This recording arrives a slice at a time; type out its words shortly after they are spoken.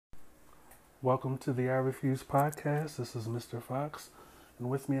Welcome to the I Refuse podcast. This is Mr. Fox, and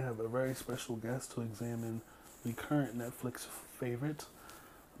with me I have a very special guest to examine the current Netflix favorite,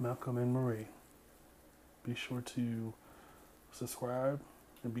 Malcolm and Marie. Be sure to subscribe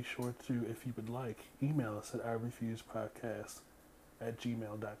and be sure to, if you would like, email us at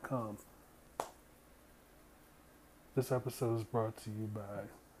irefusepodcast@gmail.com. This episode is brought to you by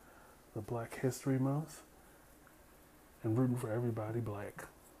the Black History Month and rooting for everybody black.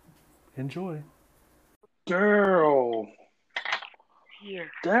 Enjoy. Girl, Here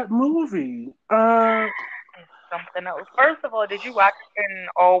that movie. is something else. First of all, did you watch it in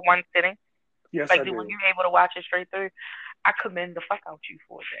all one sitting? Yes, Like, I were did. you able to watch it straight through? I commend the fuck out you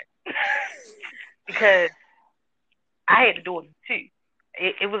for that because I had to do it too.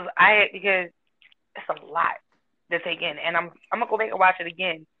 It was I had because it's a lot to take in, and I'm gonna go back and watch it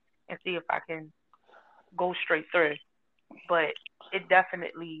again and see if I can go straight through. But it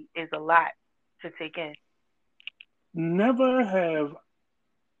definitely is a lot to take in. Never have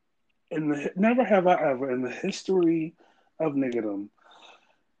never have I ever in the history of niggerdom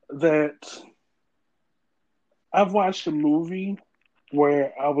that I've watched a movie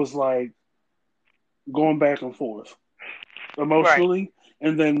where I was like going back and forth Right? emotionally,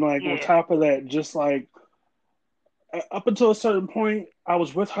 and then like on Yeah. top of that, just like up until a certain point, I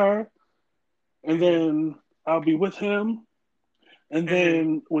was with her, and Mhm. then I'll be with him, and Mhm.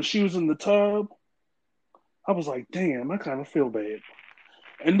 then when she was in the tub, I was like, damn, I kind of feel bad.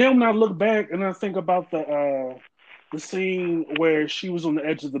 And then when I look back and I think about the scene where she was on the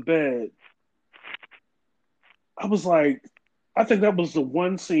edge of the bed, I was like, I think that was the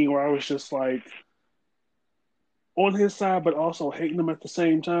one scene where I was just like on his side, but also hating him at the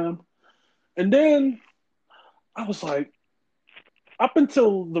same time. And then I was like, up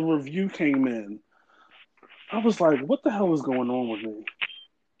until the review came in, I was like, what the hell is going on with me?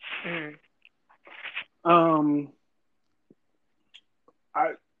 Mhm. Um,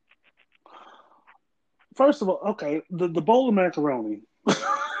 I first of all, okay, the bowl of macaroni.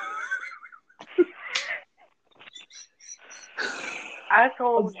 I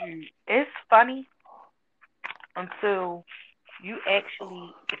told you it's funny until you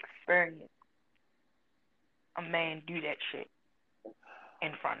actually experience a man do that shit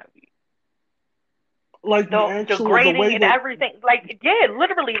in front of you. Like The the grading way and that everything, like yeah,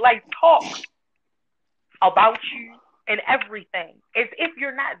 literally like talk about you and everything as if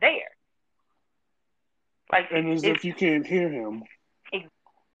you're not there. Like and as it's if you can't hear him. it, The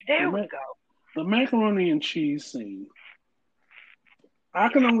there we ma- go. the macaroni and cheese scene. I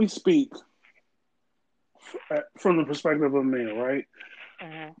can only speak from the perspective of a man, right?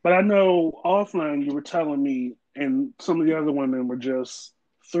 Hmm. But I know offline you were telling me, and some of the other women were just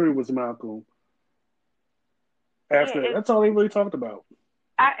through with Malcolm. Yeah, After that, it's that's all they really talked about.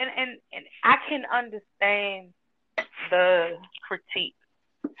 and I can understand the critique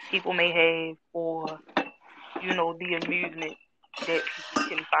people may have for the amusement that people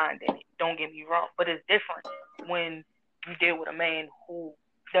can find in it. Don't get me wrong, but it's different when you deal with a man who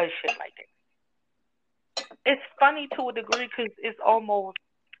does shit like that. It's funny to a degree because it's almost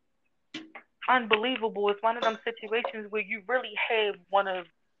unbelievable. It's one of them situations where you really have one of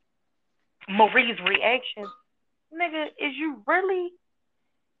Marie's reactions. Nigga, is you really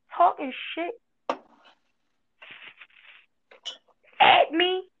talking shit at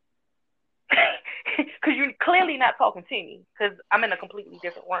me? Because you're clearly not talking to me because I'm in a completely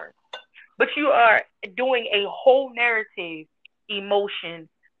different room. But you are doing a whole narrative, emotion,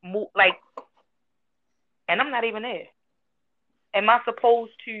 like, and I'm not even there. Am I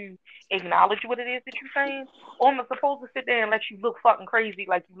supposed to acknowledge what it is that you're saying, or am I supposed to sit there and let you look fucking crazy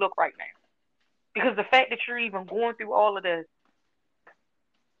like you look right now? Because the fact that you're even going through all of this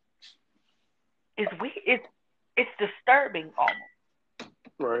is weird. It's disturbing almost.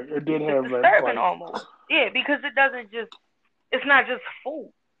 Right? It did It's have that disturbing like almost. Yeah, because it doesn't just. It's not just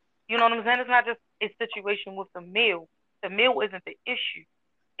food. You know what I'm saying? It's not just a situation with the meal. The meal isn't the issue.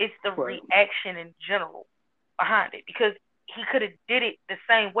 It's the right, reaction in general behind it. Because he could have did it the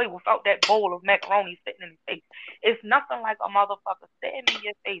same way without that bowl of macaroni sitting in his face. It's nothing like a motherfucker sitting in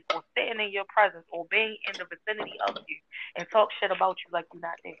your face or sitting in your presence or being in the vicinity of you and talk shit about you like you're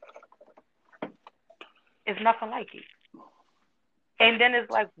not there. It's nothing like it. And then it's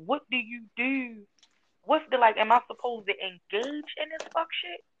like, what do you do? What's the like? Am I supposed to engage in this fuck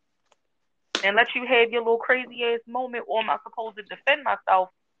shit and let you have your little crazy ass moment, or am I supposed to defend myself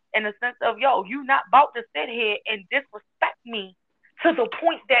in the sense of, yo, you not about to sit here and disrespect me to the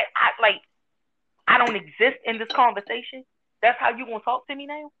point that I don't exist in this conversation? That's how you gonna talk to me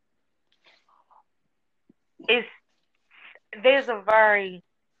now? It's there's a very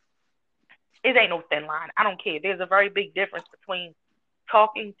It ain't no thin line. I don't care. There's a very big difference between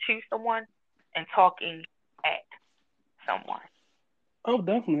talking to someone and talking at someone. Oh,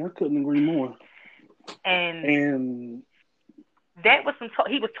 definitely. I couldn't agree more. And And that was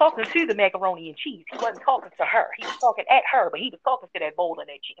he was talking to the macaroni and cheese. He wasn't talking to her. He was talking at her, but he was talking to that bowl of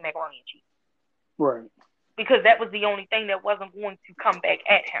that macaroni and cheese. right. Because that was the only thing that wasn't going to come back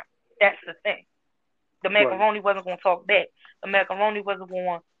at him. That's the thing. The macaroni wasn't going to talk back. The macaroni wasn't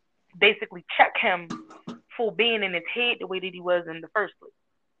going to basically check him for being in his head the way that he was in the first place.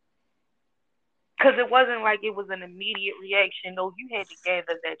 Because it wasn't like it was an immediate reaction. No, you had to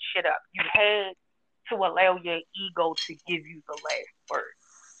gather that shit up. You had to allow your ego to give you the last word.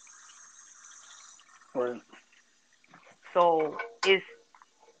 Right. So it's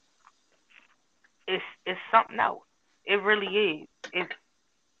something else. It really is. It's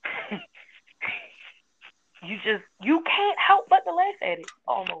you can't help but to laugh at it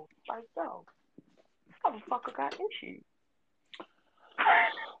almost. Like, yo, this motherfucker got issues.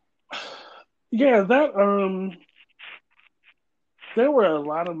 Yeah, that there were a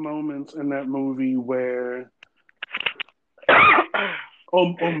lot of moments in that movie where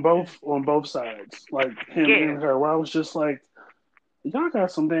on both sides, like him and her, where I was just like, y'all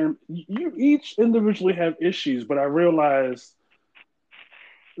got some damn. You each individually have issues, but I realized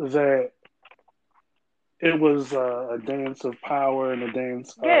that it was a dance of power and a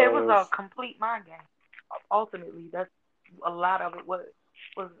dance Yeah, it was of a complete mind game. Ultimately, that's a lot of it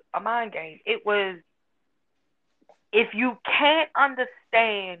was a mind game. It was, if you can't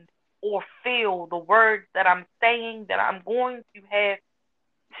understand or feel the words that I'm saying, that I'm going to have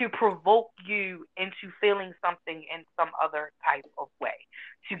to provoke you into feeling something in some other type of way,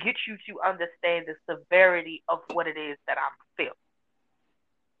 to get you to understand the severity of what it is that I'm feeling.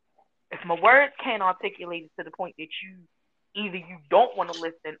 If my words can't articulate it to the point that either you don't want to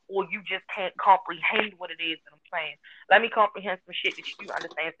listen or you just can't comprehend what it is that I'm saying, let me comprehend some shit that you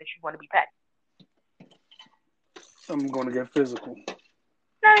understand since you want to be petty. I'm going to get physical.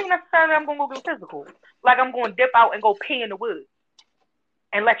 Not even necessarily I'm going to go get physical. Like I'm going to dip out and go pee in the woods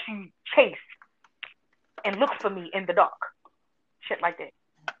and let you chase and look for me in the dark. Shit like that.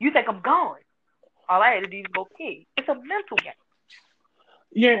 You think I'm gone. All I had to do was go pee. It's a mental game.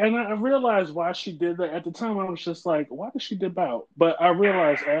 Yeah, and I realized why she did that. At the time, I was just like, why did she dip out? But I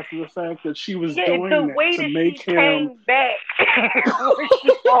realized after the fact that she was doing the that way to that make she him came back when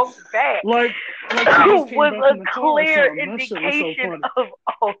she walked back like she just came was back in the a car or clear something. That shit was so indication funny.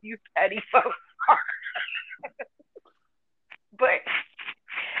 of, oh, you petty fuck. But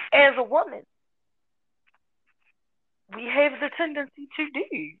as a woman, we have the tendency to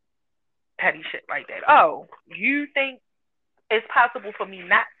do petty shit like that. Oh, you think it's possible for me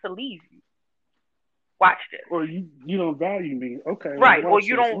not to leave you? Watch this. Or you don't value me. Okay, right, well, or watch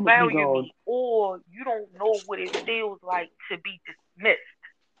you this. don't value me, or you don't know what it feels like to be dismissed.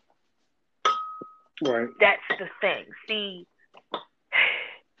 Right. That's the thing. See,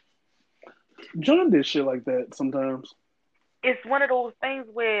 John did shit like that sometimes. It's one of those things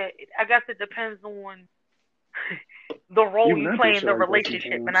where I guess it depends on the role Even you I play did in shit the like that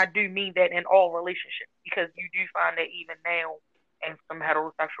relationship, and I sometimes. do mean that in all relationships, because you do find that even now in some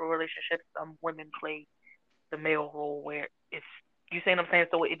heterosexual relationships, some women play the male role where it's, you see what I'm saying?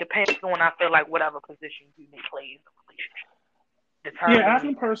 So it depends on, I feel like, whatever position you may play in the relationship. Yeah, I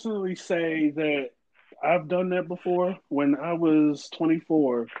can personally say that I've done that before. When I was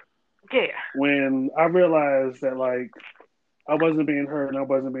 24, Yeah. when I realized that like I wasn't being heard and I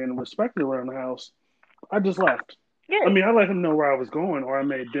wasn't being respected around the house, I just left. Yeah. I mean, I let him know where I was going, or I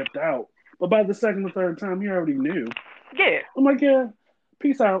may have dipped out. But by the second or third time, he already knew. Yeah. I'm like, yeah,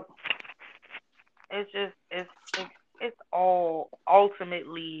 peace out. It's just it's all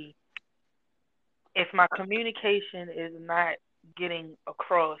ultimately, if my communication is not getting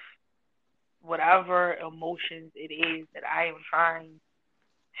across whatever emotions it is that I am trying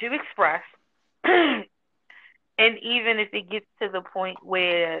to express, and even if it gets to the point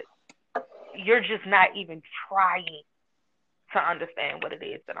where you're just not even trying to understand what it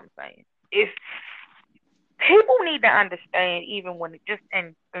is that I'm saying, if people need to understand, even when it just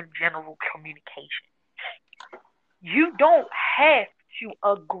in general communication, you don't have to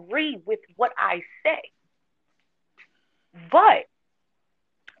agree with what I say, but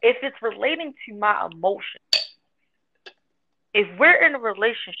if it's relating to my emotions, if we're in a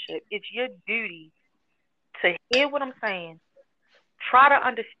relationship, it's your duty to hear what I'm saying, try to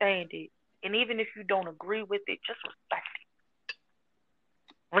understand it, and even if you don't agree with it, just respect it.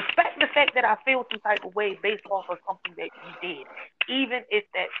 Respect the fact that I feel some type of way based off of something that you did, even if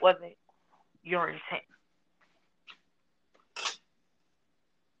that wasn't your intent.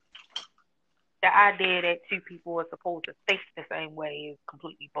 the idea that two people are supposed to think the same way is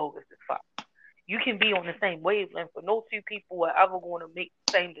completely bogus as fuck. You can be on the same wavelength, but no two people are ever going to make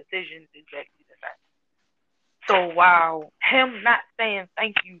the same decisions exactly the same. So while him not saying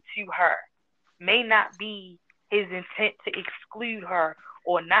thank you to her may not be his intent to exclude her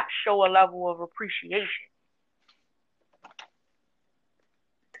or not show a level of appreciation,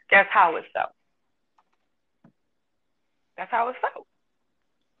 that's how it felt. That's how it felt.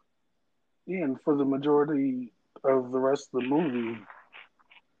 Yeah, and for the majority of the rest of the movie,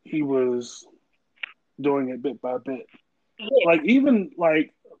 he was doing it bit by bit. Yeah. Like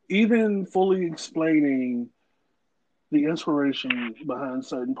even fully explaining the inspiration behind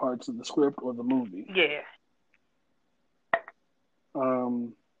certain parts of the script or the movie. Yeah.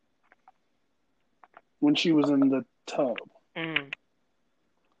 Um, when she was in the tub, Mm.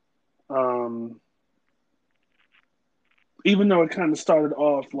 um, even though it kind of started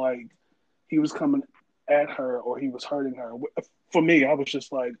off like he was coming at her or he was hurting her. For me, I was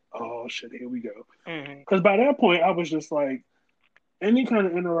just like, oh shit, here we go. Mm. Because by that point, I was just like, any kind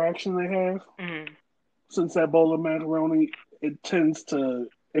of interaction they have, Mm. since that bowl of macaroni, it tends to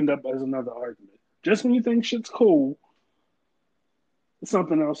end up as another argument. Just when you think shit's cool,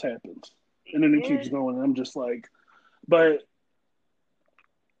 something else happens. And then it Yeah. keeps going. And I'm just like, but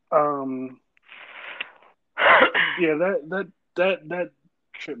um yeah, that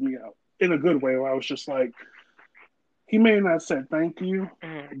tripped me out in a good way where I was just like, he may not have said thank you,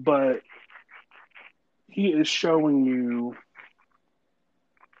 Mm. but he is showing you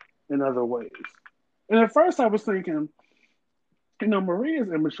in other ways. And at first I was thinking, Marie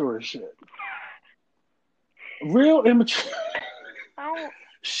is immature as shit. Real immature. I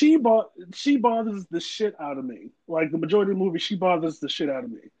She bothers the shit out of me. Like the majority of the movie, she bothers the shit out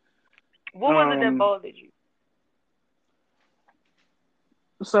of me. what was it that bothered you?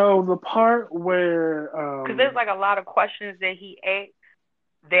 So the part where Because there's like a lot of questions that he asked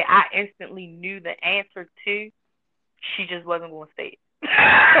that I instantly knew the answer to. She just wasn't going to say it.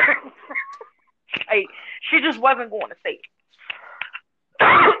 Like, she just wasn't going to say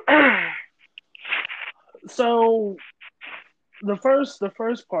it. so the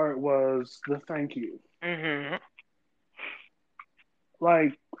first part was the thank you. Mm-hmm.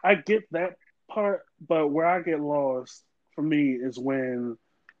 Like I get that part, but where I get lost for me is when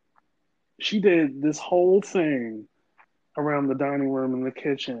she did this whole thing around the dining room and the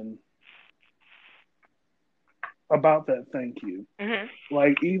kitchen about that thank you. Mm-hmm.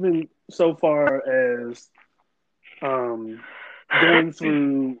 Like even so far as going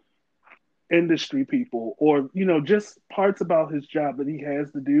through industry people or just parts about his job that he has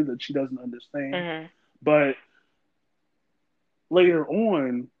to do that she doesn't understand. Mm-hmm. But later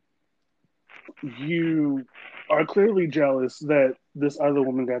on, you are clearly jealous that this other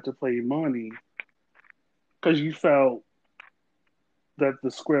woman got to play Imani because you felt that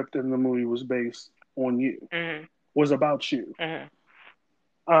the script in the movie was based on you, Mm-hmm. was about you.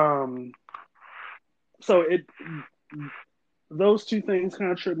 Mm-hmm. Um, so those two things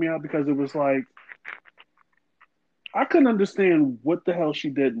kind of tripped me out because it was like I couldn't understand what the hell she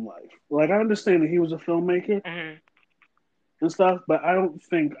did in life. Like I understand that he was a filmmaker Mm-hmm. and stuff, but I don't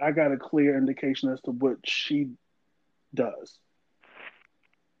think I got a clear indication as to what she does.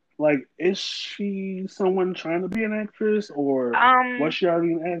 Like, is she someone trying to be an actress, or was Um, she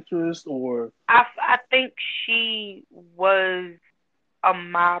already an actress, or I think she was a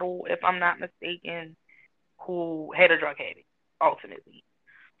model, if I'm not mistaken, who had a drug habit, ultimately.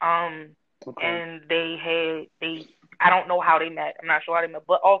 Um, okay, and they I don't know how they met. I'm not sure how they met,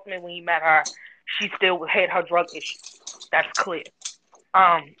 but ultimately when he met her, she still had her drug issues. That's clear.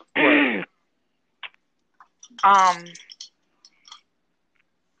 Um, right, um,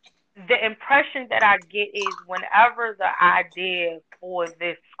 the impression that I get is whenever the idea for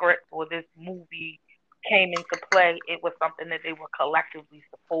this script or this movie came into play, it was something that they were collectively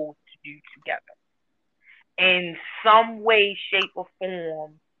supposed to do together. In some way, shape, or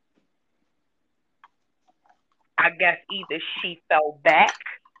form, I guess either she fell back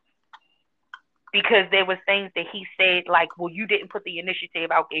because there was things that he said like, well, you didn't put the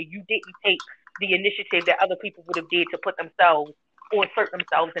initiative out there. You didn't take the initiative that other people would have did to put themselves or insert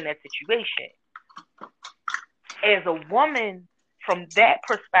themselves in that situation. As a woman, from that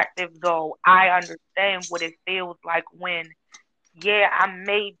perspective, though, I understand what it feels like when, yeah, I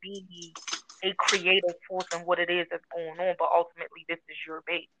may be a creative force in what it is that's going on, but ultimately this is your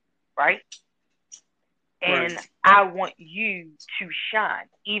baby, right? right, And I want you to shine,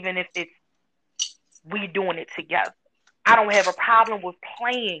 even if it's we doing it together. I don't have a problem with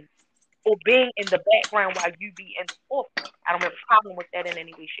playing or being in the background while you be in the forefront. I don't have a problem with that in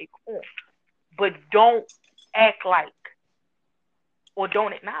any way, shape, or form. but don't act like or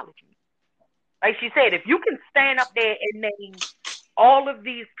don't acknowledge me. Like she said, if you can stand up there and name all of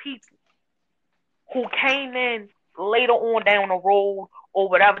these people who came in later on down the road or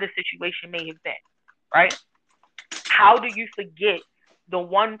whatever the situation may have been, right? How do you forget the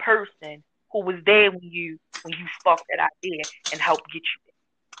one person who was there when you sparked that idea and helped get you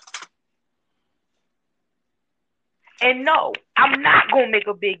there? And no, I'm not gonna make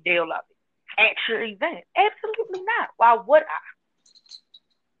a big deal of it at your event. Absolutely not. Why would I?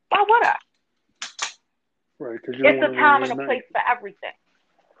 Why would I? Right, it's a time and a place for everything.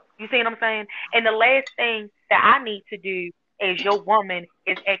 You see what I'm saying? And the last thing that I need to do as your woman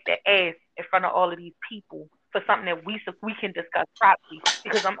is act the ass in front of all of these people for something that we can discuss privately.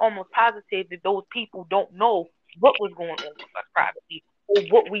 Because I'm almost positive that those people don't know what was going on with us privately or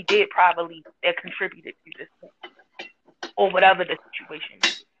what we did privately that contributed to this thing or whatever the situation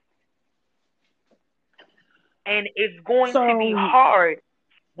is. And it's going to be hard,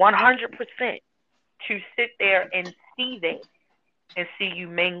 100%, to sit there and see that and see you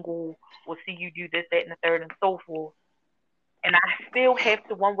mingle or see you do this, that, and the third and so forth. And I still have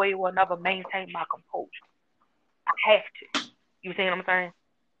to, one way or another, maintain my composure. I have to. You see what I'm saying?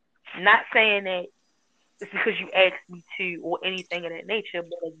 Not saying that it's because you asked me to or anything of that nature,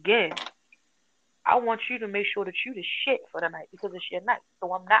 but again, I want you to make sure that you the shit for the night because it's your night.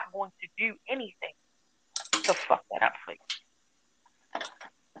 So I'm not going to do anything to fuck that up for you.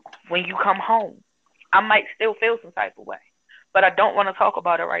 When you come home, I might still feel some type of way, but I don't want to talk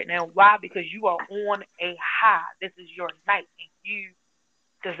about it right now. Why? Because you are on a high. This is your night, and you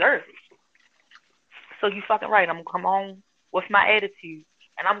deserve it. So you fucking right. I'm going to come home with my attitude,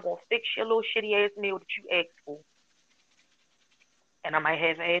 and I'm going to fix your little shitty-ass meal that you asked for. And I might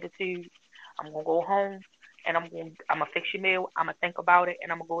have an attitude. I'm going to go home, and I'm going to fix your meal. I'm going to think about it,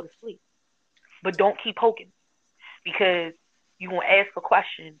 and I'm going to go to sleep. But don't keep poking, because you're going to ask a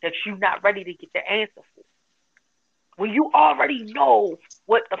question that you're not ready to get the answer for. When you already know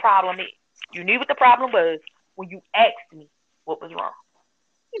what the problem is. You knew what the problem was when you asked me what was wrong.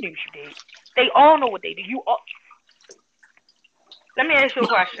 You knew what you did. They all know what they did. Let me ask you a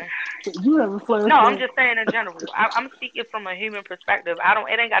question. You have a flashback? No, I'm just saying in general. I'm speaking from a human perspective.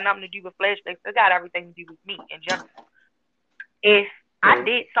 It ain't got nothing to do with flashbacks. It got everything to do with me in general. If I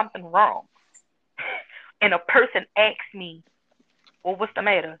did something wrong and a person asks me, well, what's the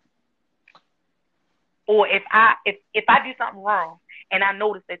matter? Or if I do something wrong and I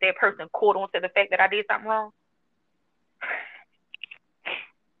notice that person caught on to the fact that I did something wrong,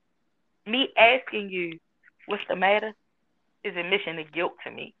 me asking you what's the matter is admission of guilt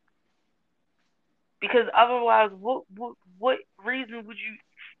to me. Because otherwise, what reason would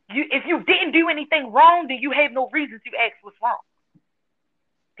you if you didn't do anything wrong, then you have no reason to ask what's wrong.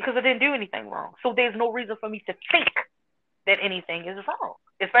 Because I didn't do anything wrong. So there's no reason for me to think that anything is wrong.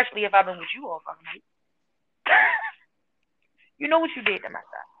 Especially if I've been with you all fucking night. You know what you did to my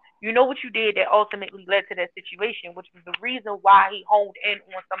son. You know what you did that ultimately led to that situation, which was the reason why he honed in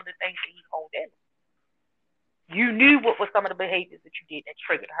on some of the things that he honed in. You knew what were some of the behaviors that you did that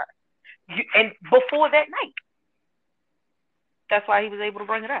triggered her. And before that night. That's why he was able to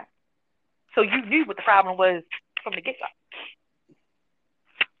bring it up. So you knew what the problem was from the get-go.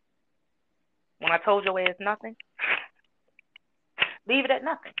 When I told your ass nothing, leave it at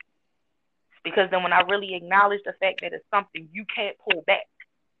nothing. Because then when I really acknowledge the fact that it's something you can't pull back,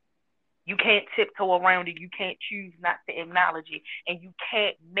 you can't tiptoe around it, you can't choose not to acknowledge it, and you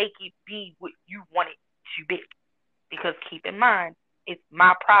can't make it be what you want it to be. Because keep in mind, it's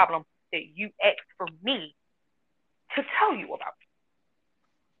my problem that you asked for me to tell you about.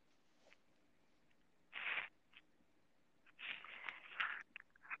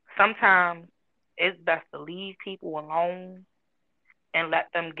 Sometimes it's best to leave people alone and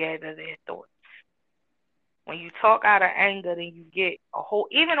let them gather their thoughts. When you talk out of anger, then you get a whole.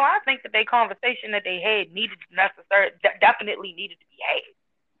 Even though I think that their conversation that they had definitely needed to be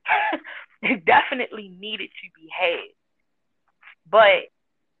had. It definitely needed to be had. But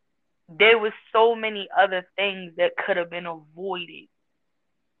there was so many other things that could have been avoided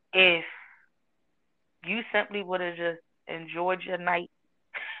if you simply would have just enjoyed your night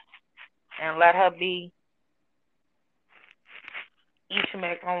and let her be. Eat your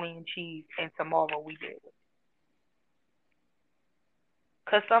macaroni and cheese, and tomorrow we deal with it.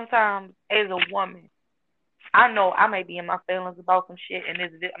 Because sometimes, as a woman, I know I may be in my feelings about some shit, and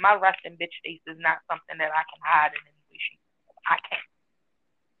my resting bitch face is not something that I can hide in any way, shape, or form. I can't.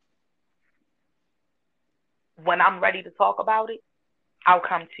 When I'm ready to talk about it, I'll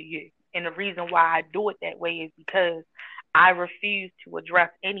come to you. And the reason why I do it that way is because I refuse to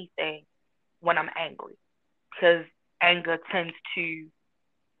address anything when I'm angry, because anger tends to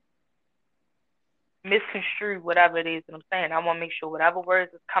misconstrue whatever it is that I'm saying. I want to make sure whatever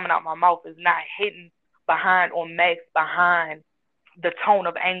words is coming out my mouth is not hidden behind or masked behind the tone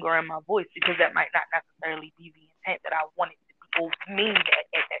of anger in my voice, because that might not necessarily be the intent that I wanted to be or mean that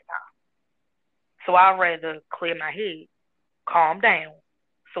at that time. So I'd rather clear my head, calm down,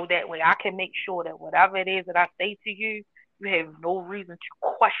 so that way I can make sure that whatever it is that I say to you, you have no reason to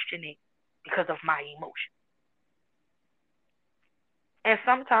question it because of my emotion. And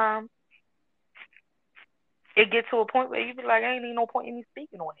sometimes it gets to a point where you be like, ain't even no point in me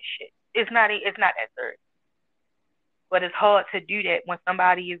speaking on this shit. It's not that serious. But it's hard to do that when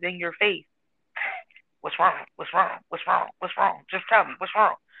somebody is in your face. What's wrong? What's wrong? What's wrong? What's wrong? Just tell me what's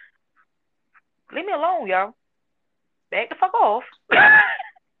wrong. Leave me alone, y'all. Back the fuck off.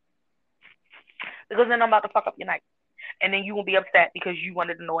 Because then I'm about to fuck up your night. And then you will be upset because you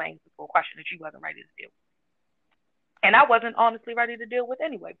wanted to know an answer to a question that you wasn't ready to deal with. And I wasn't honestly ready to deal with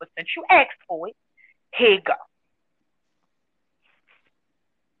anyway. But since you asked for it, here you go.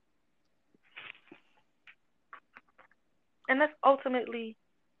 And that's ultimately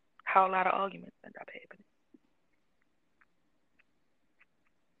how a lot of arguments end up happening.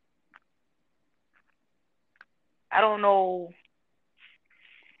 I don't know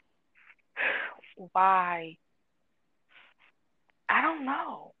why. I don't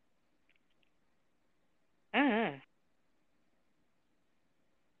know. Mm-hmm.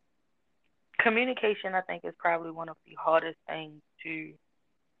 Communication, I think, is probably one of the hardest things to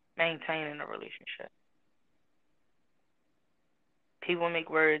maintain in a relationship. People make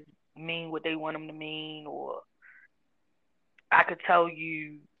words mean what they want them to mean, or I could tell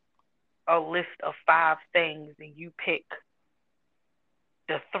you a list of 5 things and you pick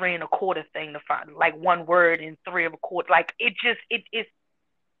the 3 1/4 thing to find, like one word in 3 1/4. Like it's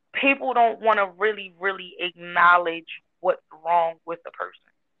people don't want to really acknowledge what's wrong with the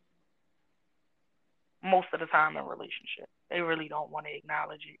person. Most of the time in relationships, they really don't want to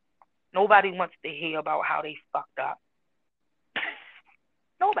acknowledge it. Nobody wants to hear about how they fucked up.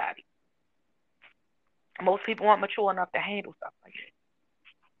 Nobody. Most people aren't mature enough to handle stuff like that.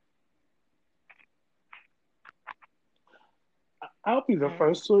 I'll be the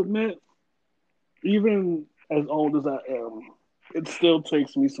first to admit, even as old as I am, it still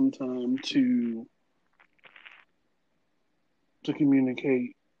takes me some time to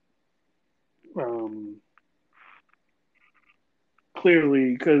communicate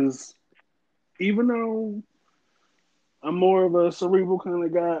clearly, because even though I'm more of a cerebral kind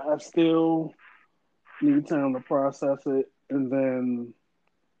of guy, I still need time to process it, and then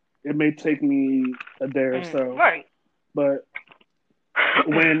it may take me a day or so. Right. But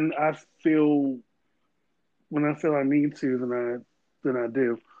when I feel I need to, then I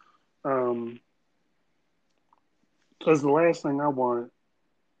do. Because the last thing I want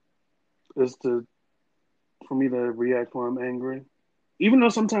is for me to react when I'm angry. Even though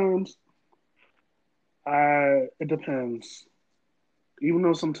sometimes it depends. Even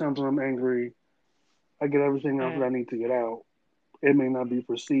though sometimes when I'm angry, I get everything out that I need to get out. It may not be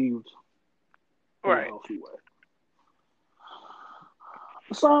perceived in a healthy way.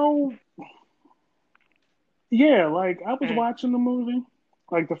 So, yeah, like I was watching the movie,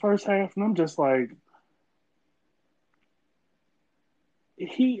 like the first half, and I'm just like,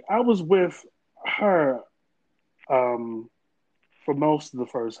 I was with her for most of the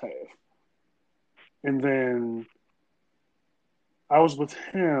first half. And then I was with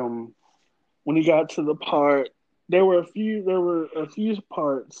him when he got to the part. There were a few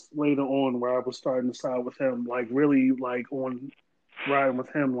parts later on where I was starting to side with him, like really like on riding with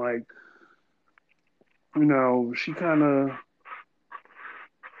him, like, you know, she clearly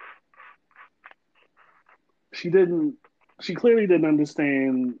didn't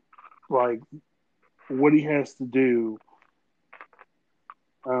understand like what he has to do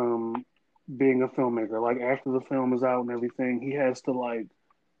being a filmmaker. Like after the film is out and everything, he has to like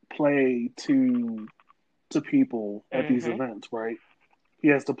play to people at these events, right? He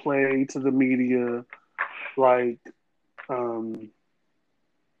has to play to the media, like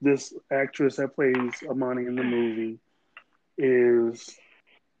this actress that plays Amani in the movie is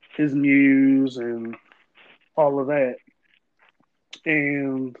his muse and all of that.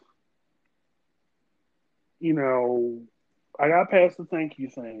 And, you know, I got past the thank you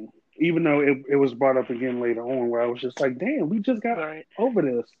thing, even though it was brought up again later on where I was just like, damn, we just got over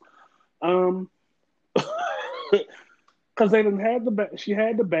this. Because they didn't have she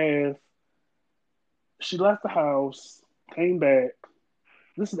had the bath. She left the house, came back.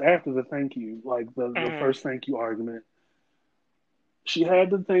 This is after the thank you, like the first thank you argument. she had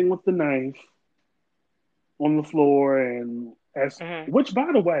the thing with the knife on the floor, and as Mhm. which,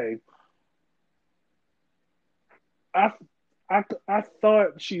 by the way, I I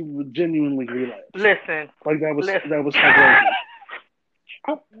thought she would genuinely relapse. Listen, Like listen. that was her version.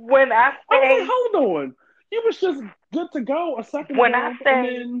 I, When I I was like, say, hold on, you was just good to go a second when I ago, and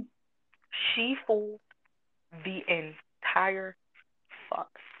say then she fooled the entire fuck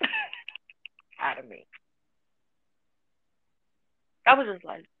out of me, I was just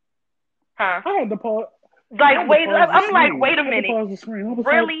like, huh? I had to pause. I Like, had to wait, pause the I'm like, screen. wait a I had to minute. pause the screen. I was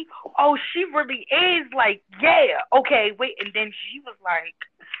like, Really? Oh, she really is like, yeah, okay, wait. And then she was like,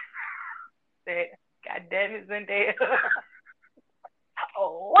 that, God damn it, Zendaya.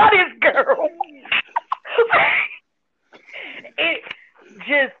 Oh, what is girl? It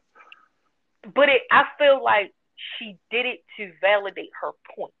just, but I feel like she did it to validate her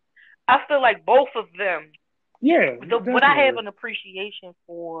point. I feel like both of them, yeah, what I have definitely. an appreciation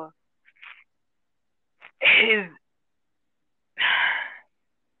for is,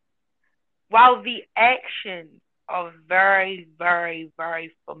 while the actions are very, very,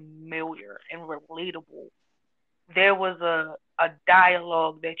 very familiar and relatable, there was a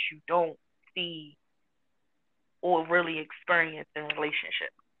dialogue that you don't see or really experience in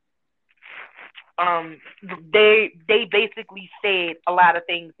relationships. Um, they basically said a lot of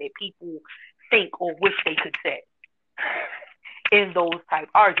things that people think or wish they could say in those type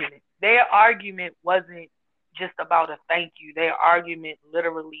arguments. Their argument wasn't just about a thank you. Their argument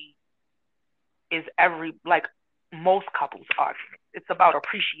literally is every like most couples argument. It's about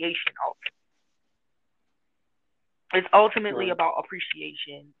appreciation. It's ultimately Right. about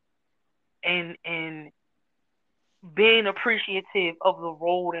appreciation and being appreciative of the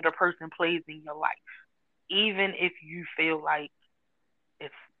role that a person plays in your life, even if you feel like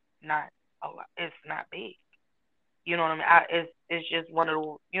it's not a lot, it's not big. You know what I mean? It's just one of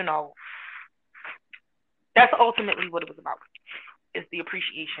those. That's ultimately what it was about. It's the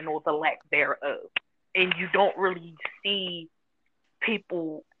appreciation or the lack thereof, and you don't really see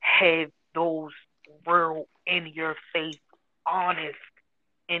people have those real in your face, honest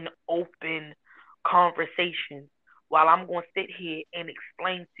and open conversations. While I'm going to sit here and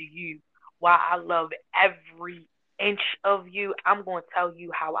explain to you why I love every inch of you, I'm going to tell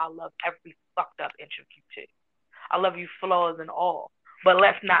you how I love every fucked up inch of you too. I love you flaws and all. But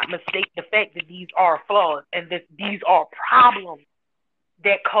let's not mistake the fact that these are flaws and that these are problems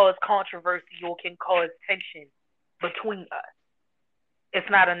that cause controversy or can cause tension between us. It's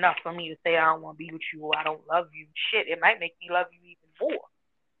not enough for me to say I don't want to be with you or I don't love you. Shit, it might make me love you even more,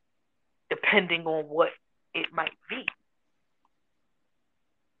 depending on what it might be.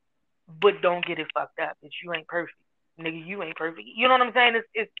 But don't get it fucked up. It's you ain't perfect, nigga. You ain't perfect. You know what I'm saying?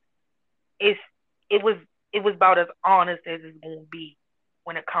 It's it was it was about as honest as it's gonna be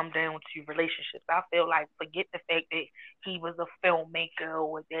when it comes down to relationships. I feel like forget the fact that he was a filmmaker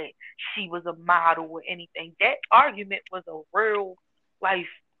or that she was a model or anything. That argument was a real life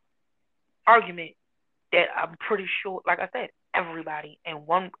argument that I'm pretty sure, like I said, everybody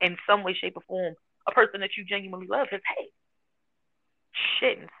in some way, shape, or form, a person that you genuinely love has had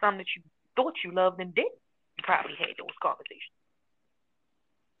shit, and some that you thought you loved and didn't. You probably had those conversations.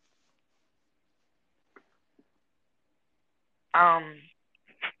 Um,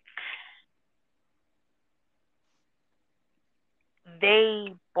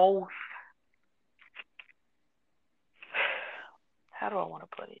 they both. How do I want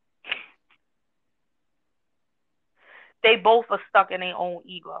to put it? They both are stuck in their own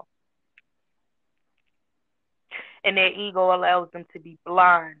ego, and their ego allows them to be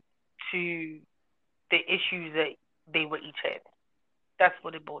blind to the issues that they were each having. That's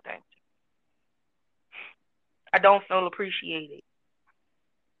what it boiled down to. I don't feel appreciated.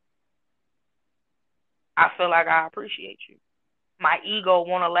 I feel like I appreciate you. My ego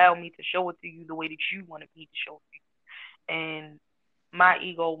won't allow me to show it to you the way that you wanted me to show it to you. And my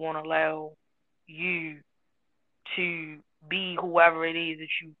ego won't allow you to be whoever it is that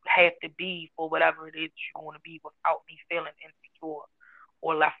you have to be for whatever it is that you want to be without me feeling insecure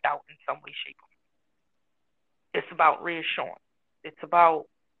or left out in some way, shape, or form. It's about reassurance. It's about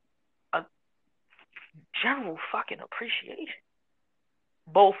a general fucking appreciation.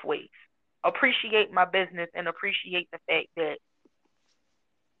 Both ways. Appreciate my business and appreciate the fact that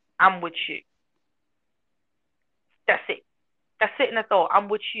I'm with you. That's it. That's it in the thought. I'm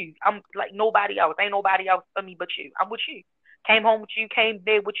with you. I'm like nobody else. Ain't nobody else for me but you. I'm with you. Came home with you, came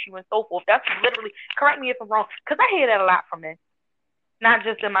bed with you, and so forth. That's literally, correct me if I'm wrong, because I hear that a lot from men. Not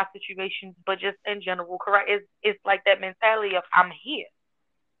just in my situations, but just in general. Correct? It's like that mentality of I'm here.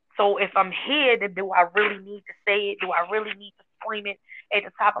 So if I'm here, then do I really need to say it? Do I really need to screaming at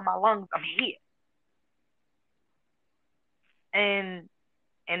the top of my lungs, I'm here. And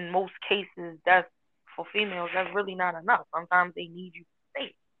in most cases, that's for females, that's really not enough. Sometimes they need you to say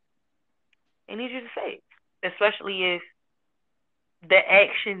it. They need you to say it, especially if the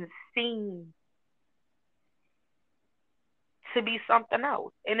actions seem to be something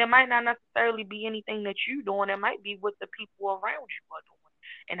else. And it might not necessarily be anything that you're doing. It might be what the people around you are doing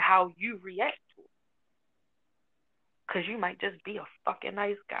and how you react to it. Because you might just be a fucking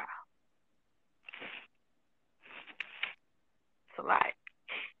nice guy. It's a lie.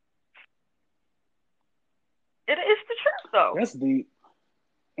 It's the truth, though. That's deep.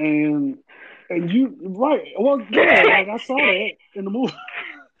 And you right. Well, yeah, like I saw that in the movie.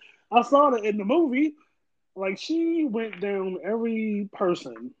 I saw that in the movie. Like she went down every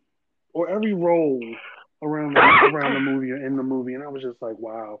person or every role around the movie or in the movie, and I was just like,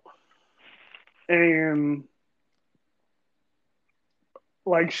 wow. And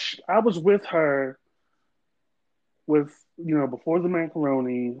like I was with her with before the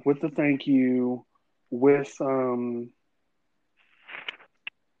macaroni, with the thank you, with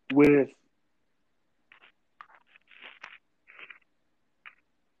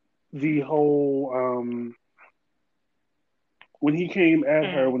the whole when he came at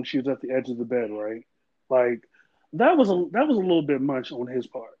her when she was at the edge of the bed, right? Like that was a little bit much on his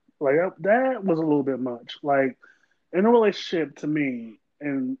part. Like that was a little bit much. Like in a relationship to me,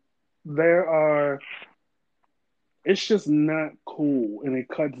 and there are it's just not cool and it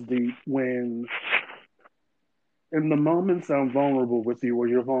cuts deep when in the moments I'm vulnerable with you or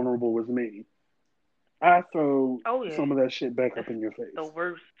you're vulnerable with me, I throw Oh, yeah. some of that shit back It's up in your face. the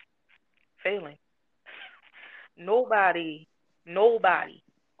worst feeling. Nobody, nobody,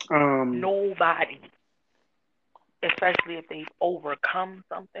 Um, nobody, especially if they've overcome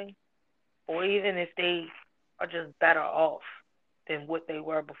something or even if they are just better off than what they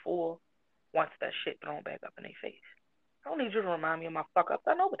were before, wants that shit thrown back up in their face. I don't need you to remind me of my fuck ups.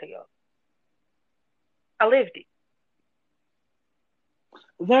 I know what they are. I lived it.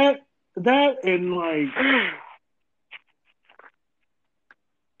 that and like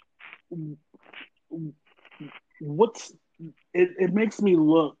what's it makes me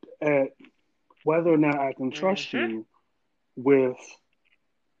look at whether or not I can trust Mm-hmm. you with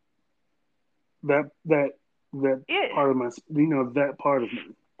that that Yeah. part of my that part of me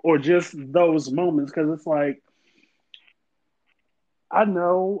or just those moments because it's like I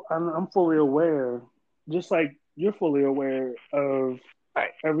know I'm fully aware, just like you're fully aware of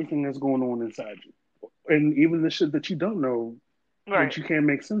Right. everything that's going on inside you, and even the shit that you don't know that Right. you can't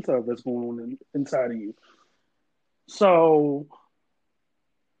make sense of that's going on inside of you. So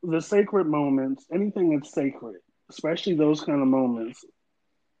the sacred moments, anything that's sacred, especially those kind of moments,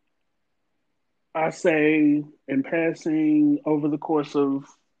 I say in passing over the course of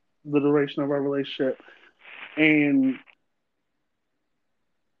the duration of our relationship, and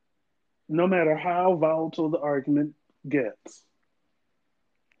no matter how volatile the argument gets,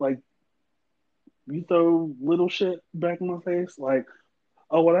 like you throw little shit back in my face, like,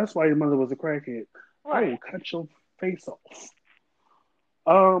 oh well, that's why your mother was a crackhead. I Right. will cut your face off.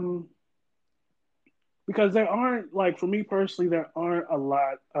 Um, because there aren't like for me personally, there aren't a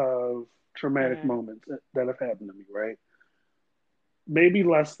lot of traumatic Mm-hmm. moments that have happened to me, right? Maybe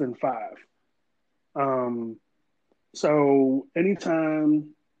less than five. Um, so anytime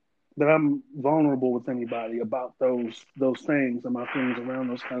that I'm vulnerable with anybody about those things and my feelings around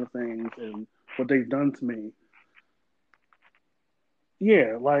those kind of things and what they've done to me,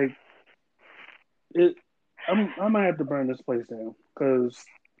 yeah, like it. I might have to burn this place down because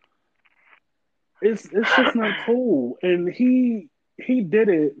it's just not cool. And he did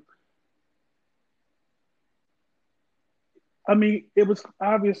it. I mean, it was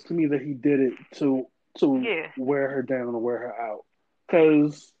obvious to me that he did it to Yeah. wear her down or wear her out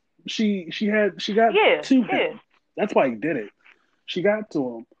because she got Yeah. to Yeah. him. That's why he did it. She got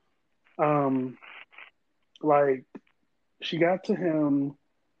to him. Like she got to him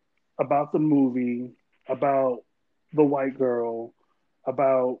about the movie, about the white girl,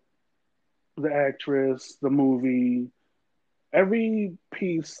 about the actress, the movie, every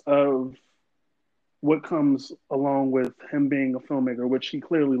piece of what comes along with him being a filmmaker, which he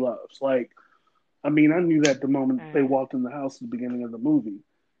clearly loves. Like, I mean, I knew that the moment they Mm-hmm. walked in the house at the beginning of the movie,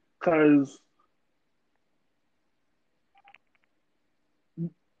 because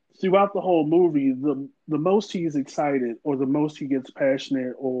throughout the whole movie, the most he's excited or the most he gets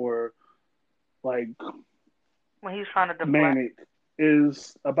passionate or like When he's trying to deflect, manic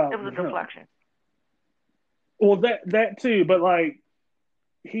is it about was a him. deflection. Well, that too, but like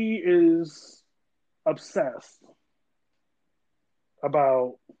he is obsessed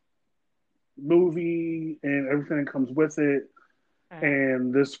about movie and everything that comes with it, Mm.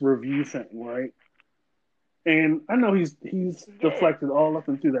 and this review thing, right? And I know he's Yeah. deflected all up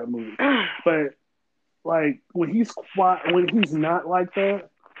and through that movie, but like when he's quiet, when he's not like that,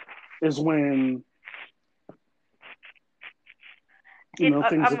 is when things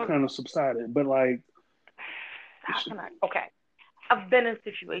I'm have kind of subsided. But like, how can I? Okay, I've been in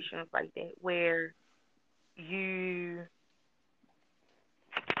situations like that where you,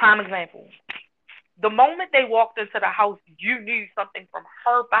 prime example, the moment they walked into the house, you knew something from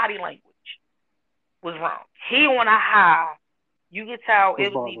her body language was wrong. He on a high. You could tell was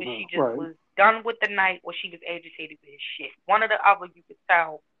it was bothering either her, she just right? was done with the night or she was agitated with his shit. One or the other, you could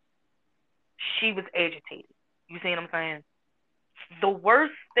tell she was agitated. You see what I'm saying? The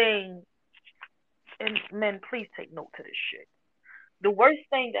worst thing, and men, please take note to this shit. The worst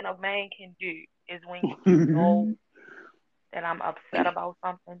thing that a man can do is when you know that I'm upset about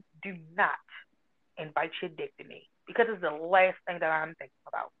something, do not invite your dick to me because it's the last thing that I'm thinking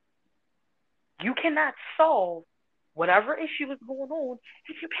about. You cannot solve whatever issue is going on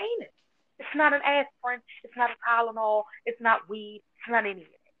if you're painted. It's not an aspirin. It's not a Tylenol. It's not weed. It's not any of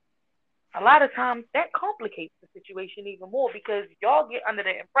it. A lot of times that complicates the situation even more because y'all get under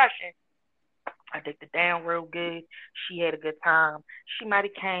the impression I dicked it down real good. She had a good time. She might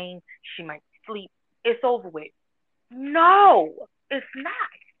have came. She might sleep. It's over with. No, it's not.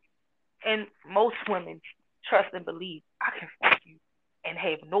 And most women trust and believe I can fuck you and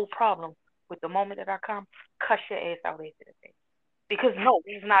have no problem with the moment that I come, cuss your ass out after the thing. Because no,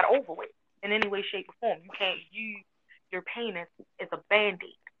 it's not over with in any way, shape, or form. You can't use your penis as a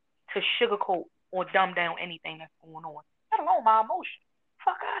band-aid to sugarcoat or dumb down anything that's going on. Let alone my emotions.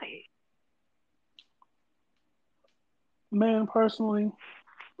 Fuck out of here. Man, personally,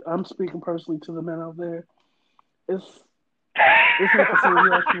 I'm speaking personally to the men out there. It's it's not the same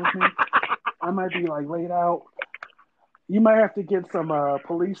reaction with me. I might be like laid out. You might have to get some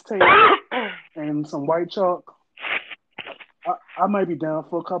police tape and some white chalk. I might be down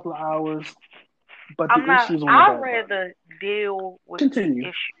for a couple of hours, but I'm the not. issue's on the I'd back burner. rather deal with the Continue.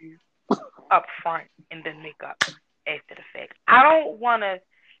 issue up front and then make up after the fact. I don't want to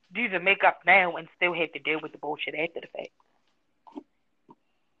do the makeup now and still have to deal with the bullshit after the fact.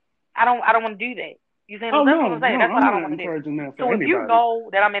 I don't. I don't want to do that. You saying Oh that's what no, I'm saying. no, That's what I'm I don't not want to do. encouraging that for So if you anybody. know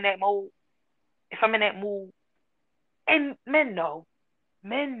that I'm in that mood, if I'm in that mood, and men know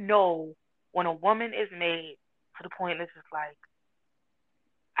when a woman is made to the point it's just like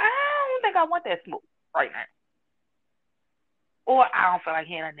I don't think I want that smoke right now. Or I don't feel like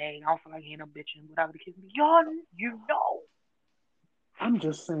hearing a name. I don't feel like hearing a bitching, whatever the case may be. Y'all, you know. I'm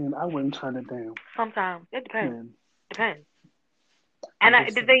just saying I wouldn't turn it down, Sometimes it depends. man. Depends. I'm And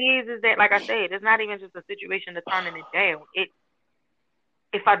just the saying. thing is that like I said, it's not even just a situation of turning it down. It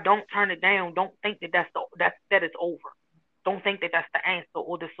if I don't turn it down, don't think that that it's over. Don't think that that's the answer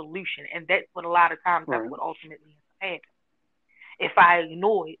or the solution. And that's what a lot of times that's Right. what ultimately happens. If I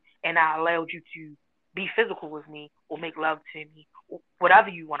ignore it and I allowed you to be physical with me or make love to me, or whatever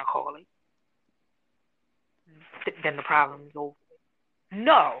you want to call it, then the problem is over.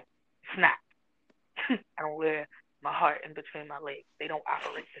 No, it's not. I don't wear my heart in between my legs. They don't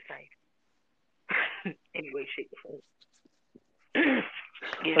operate the same. Anyway, shape, or form.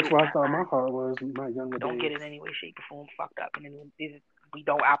 Get That's it where I right, thought my man. heart was in my younger Don't get days. it any way, shape, or form fucked up. And then we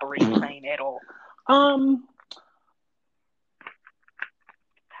don't operate the same at all. um,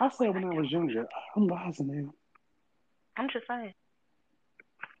 I What said am when I I was doing? younger, I'm rising now. I'm just saying.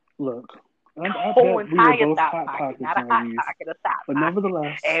 Look, The I whole bet we were entire both thought hot pocket, pockets not a in our hot youth, pocket, a thought but pocket.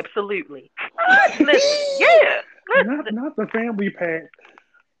 nevertheless, Absolutely. Listen, yeah. Listen, not the family pack.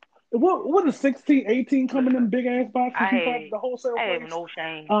 What is 16, 18 coming in listen. big ass boxes you find at I the wholesale I have place? no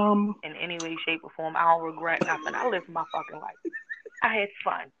shame Um, in any way, shape, or form. I don't regret nothing. I lived my fucking life. I had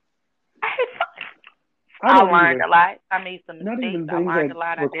fun. I had fun. I I don't learned either. a lot. I made some Not mistakes. even I things learned that a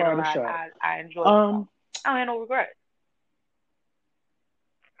lot. I did a required a lot. shot. I enjoyed myself. Um, I don't have no regrets.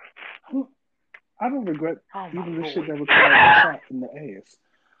 I don't regret Oh my even the shit lord. that required a shot in the ass.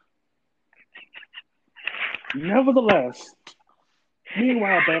 Nevertheless,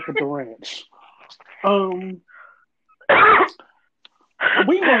 meanwhile, back at the ranch, um,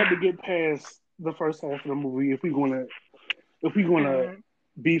 we wanted to get past the first half of the movie if we gonna Mhm.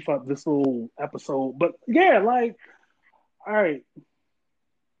 beef up this little episode. But yeah, like, all right,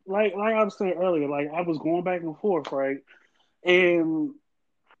 like I was saying earlier, like I was going back and forth, right, and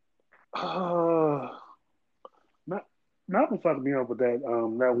uh, not Malcolm fucked me up with that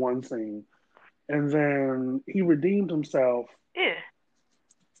one scene, and then he redeemed himself Yeah.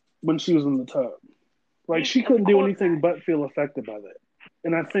 when she was in the tub, Like she Of couldn't do course anything not. but feel affected by that.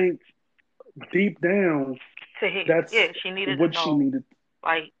 And I think deep down, To hit, that's yeah, she needed to what she know, needed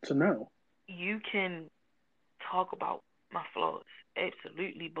like, to know. you can talk about my flaws,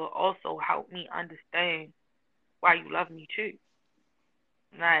 absolutely, but also help me understand why you love me too.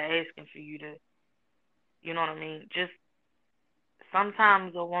 Not asking for you to, you know what I mean? Just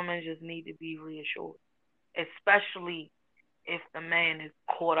sometimes a woman just need to be reassured, especially if the man is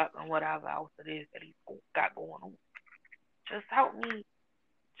caught up in whatever else it is that he's got going on. Just help me.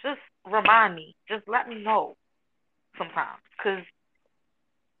 Just remind me. Just let me know sometimes, because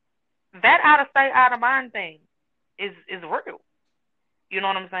that out of sight, out of mind thing is real. You know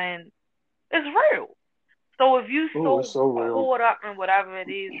what I'm saying? It's real. So if you Oh, it's so so real. caught up in whatever it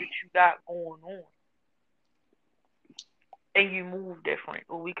is that you got going on, and you move different,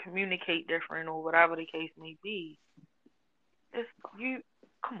 or we communicate different, or whatever the case may be, it's you.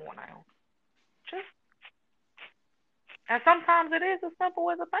 Come on now, just and sometimes it is as simple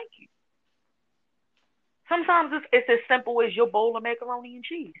as a thank you. Sometimes it's as simple as your bowl of macaroni and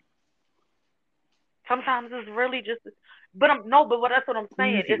cheese. Sometimes it's really just, but that's what I'm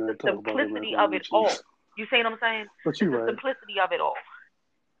saying. Please do It's the not talk about that simplicity of macaroni it and cheese. all. You see what I'm saying? But It's you're the right. simplicity of it all.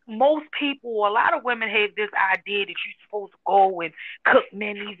 Most people, a lot of women have this idea that you're supposed to go and cook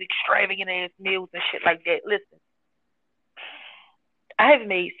men these extravagant ass meals and shit like that. Listen, I have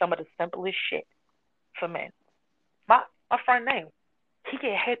made some of the simplest shit for men. My friend now, he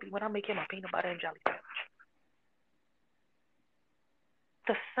get happy when I make him a peanut butter and jelly sandwich.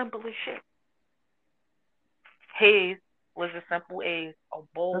 The simplest shit. His was as simple as a That's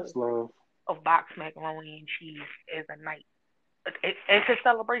bowl love. of boxed macaroni and cheese as a night. It's a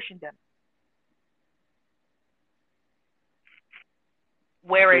celebration dinner. The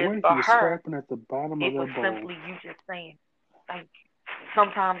Whereas way for he was her, scraping at the bottom of it was that bowl. simply you just saying thank you.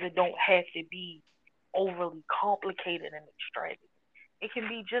 Sometimes it don't have to be overly complicated and extravagant. It can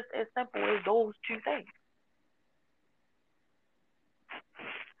be just as simple as those two things.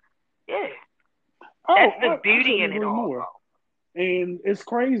 Yeah, Oh, that's the I beauty couldn't in it agree all, more. bro. And it's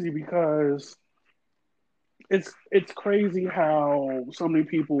crazy because it's crazy how so many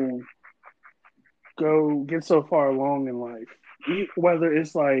people go get so far along in life. Whether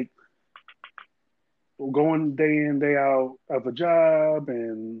it's like going day in day out of a job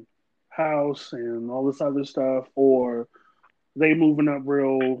and house and all this other stuff, or they moving up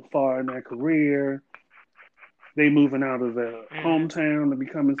real far in their career, they moving out of their Mhm. hometown and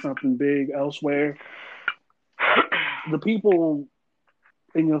becoming something big elsewhere. The people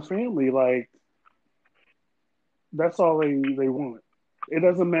in your family, like that's all they want. It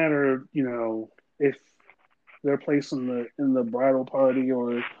doesn't matter, if they're placing the in the bridal party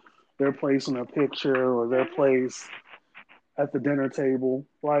or their place in a picture or their Mhm. place at the dinner table.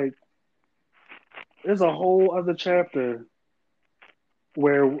 Like there's a whole other chapter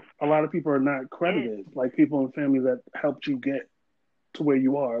where a lot of people are not Yeah. credited, like people in family that helped you get to where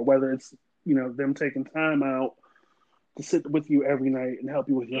you are, whether it's, them taking time out to sit with you every night and help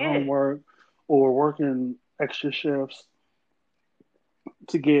you with your Yeah. homework or working extra shifts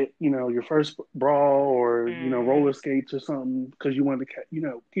to get, your first bra or, Mhm. roller skates or something because you wanted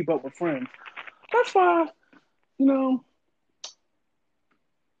to, keep up with friends. That's fine. You know,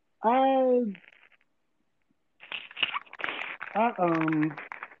 I I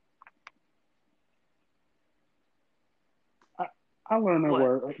I, I learned that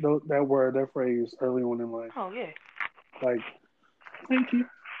What? that phrase early on in life. Oh yeah. Like, thank you.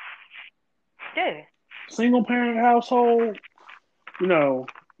 Yeah. Single parent household, you know,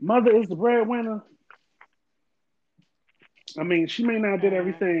 mother is the breadwinner. I mean, she may not did Mhm.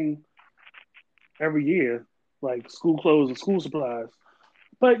 everything every year, like school clothes and school supplies.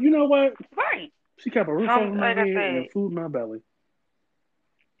 But you know what? Right. She kept a roof Some over my like I head said. and food in my belly.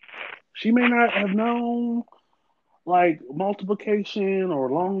 She may not have known like multiplication or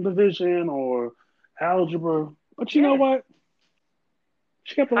long division or algebra, but you know Yeah. what?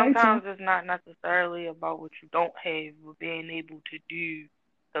 She kept the lights on. Sometimes it's not necessarily about what you don't have, but being able to do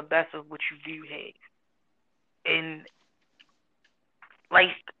the best of what you do have. And like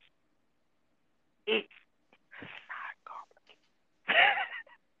it's not complicated.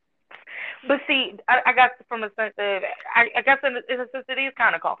 But see, I got from a sense of I guess in a sense it is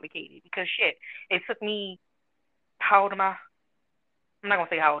kind of complicated because shit, it took me how old am I? I'm not gonna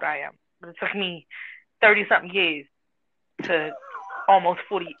say how old I am, but it took me 30 something years to almost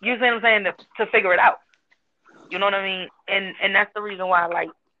 40. You see what I'm saying to figure it out. You know what I mean? And that's the reason why like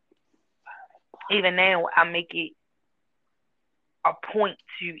even now I make it a point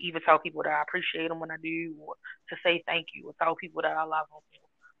to either tell people that I appreciate them when I do, or to say thank you, or tell people that I love them,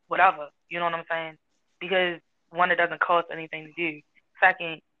 whatever. You know what I'm saying? because one, it doesn't cost anything to do.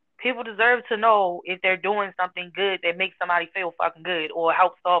 Second, people deserve to know if they're doing something good that makes somebody feel fucking good or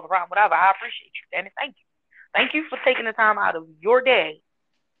help solve a problem, whatever. I appreciate you, damn it. Thank you. Thank you for taking the time out of your day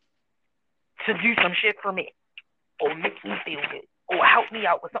to do some shit for me or make me feel good or help me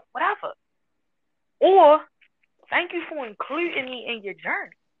out with something, whatever. Or thank you for including me in your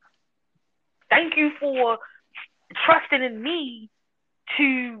journey. Thank you for trusting in me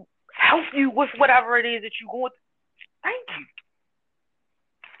to help you with whatever it is that you're going through. Thank you.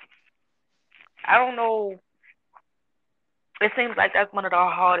 I don't know. It seems like that's one of the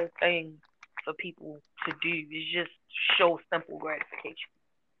hardest things for people to do is just show simple gratification.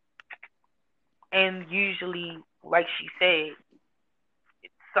 And usually, like she said,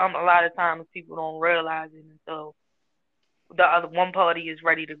 a lot of times people don't realize it until the other one party is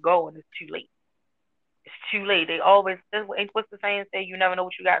ready to go and it's too late. It's too late. They always what's the saying say you never know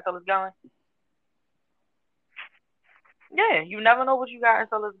what you got until it's gone. Yeah, you never know what you got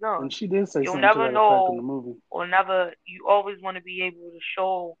until it's gone. And she did say You'll something to never that effect in the know movie. or never. You always want to be able to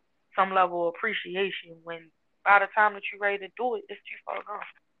show some level of appreciation when by the time that you're ready to do it, it's too far gone.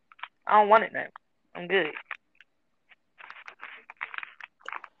 I don't want it now. I'm good.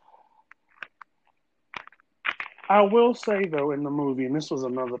 I will say though, in the movie, and this was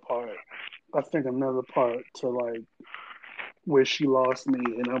another part, I think another part to like where she lost me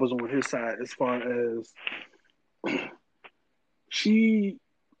and I was on his side as far as she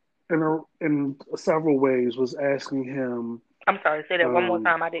in several ways was asking him I'm sorry. Say that one more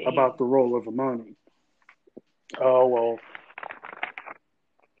time. I didn't hear about you. the role of Imani. Oh well,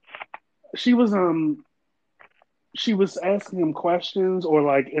 she was she was asking him questions or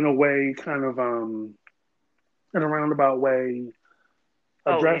like in a way kind of in a roundabout way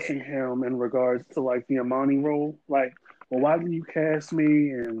Oh yeah. addressing him in regards to like the Imani role. Like, well, why did you cast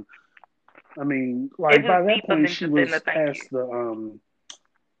me? And I mean, It like was by that deeper point, than she just in the was thank you. past the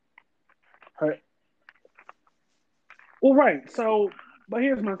her. Well, right. So, but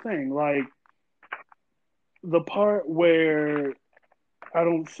here's my thing. Like the part where I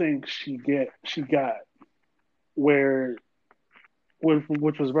don't think she got where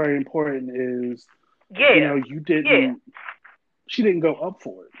which was very important is Yeah. you Yeah. didn't she didn't go up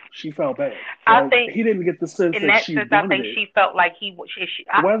for it. She felt bad. I Like think he didn't get the sense in that that she sense, I wanted think it. she felt like he was.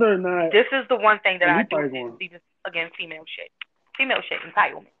 Whether or not, This is the one thing that and I we do probably against going, female shit. Female shit,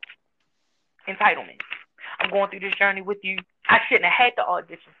 entitlement. Entitlement. I'm going through this journey with you. I shouldn't have had to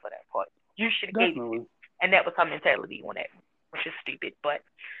audition for that part. You should have gave it to me. definitely. And that was her mentality on that, which is stupid, but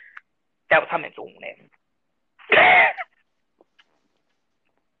that was her mental on that.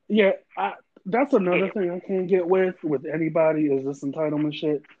 Yeah, that's another Yeah. thing I can't get with anybody is this entitlement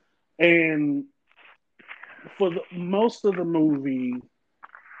shit. And for most of the movie,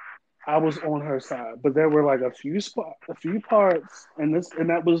 I was on her side, but there were like a few parts, and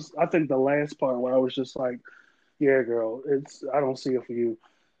that was I think the last part where I was just like, yeah, girl, it's I don't see it for you.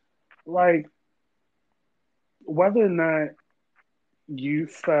 Like whether or not you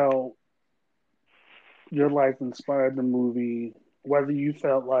felt your life inspired the movie, whether you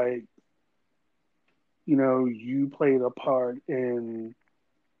felt like you played a part in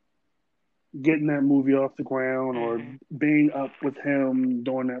getting that movie off the ground or Mhm. being up with him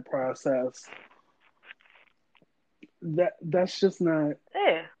during that process. That's just not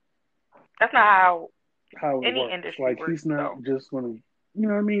Yeah. That's not how how it any works. industry Like works, he's not though. just gonna, you know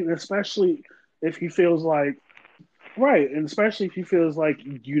what I mean? Especially if he feels like right, and especially if he feels like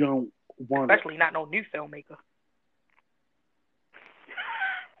you don't want it. Especially not no new filmmaker.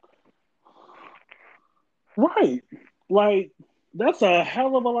 Right, like that's a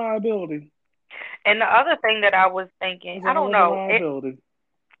hell of a liability. And the other thing that I was thinking, That's a I hell don't of a know, liability,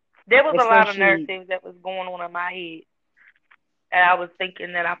 there was a lot of especially. narratives that was going on in my head, and I was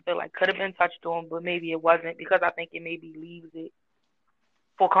thinking that I feel like could have been touched on, but maybe it wasn't because I think it maybe leaves it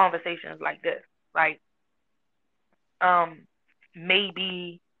for conversations like this. Like, um,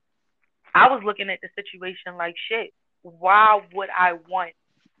 maybe I was looking at the situation like shit. Why would I want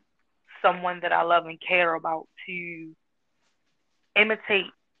someone that I love and care about to imitate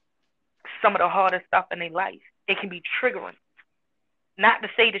some of the hardest stuff in their life? It can be triggering. Not to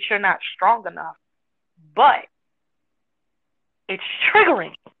say that you're not strong enough, but it's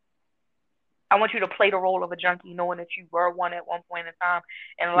triggering. I want you to play the role of a junkie, knowing that you were one at one point in time.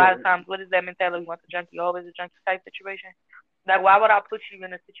 And a lot of Right. times, what is that mentality? You want the junkie, always a junkie type situation. Like, why would I put you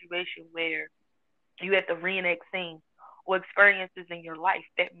in a situation where you have to reenact scenes or experiences in your life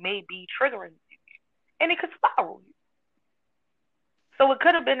that may be triggering to you, and it could spiral you. So it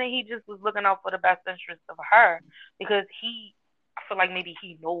could have been that he just was looking out for the best interest of her because he feel like maybe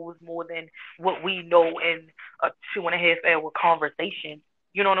he knows more than what we know in a 2.5 hour conversation.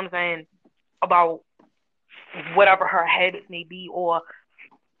 You know what I'm saying? About whatever her habits may be, or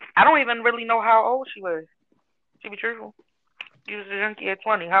I don't even really know how old she was. To be truthful, she was a junkie at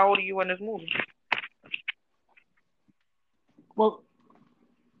 20. How old are you in this movie? Well,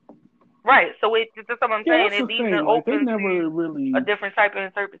 Right. So that's what I'm yeah, saying. that's It the leaves it thing. Like, they open never to a really different type of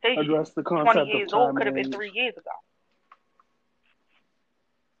interpretation. address the 20 concept of years old time could have and been age. 3 years ago.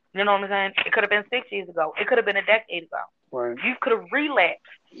 You know what I'm saying? It could have been 6 years ago. It could have been a decade ago. Right. You could have relapsed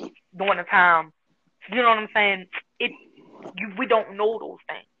during the time. You know what I'm saying? We don't know those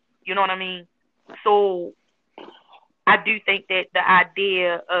things. You know what I mean? So I do think that the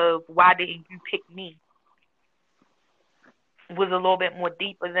idea of why didn't you pick me was a little bit more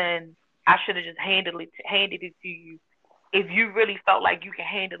deeper than I should have just handed it to you. If you really felt like you could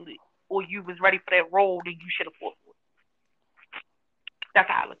handle it or you was ready for that role, then you should have fought for it. That's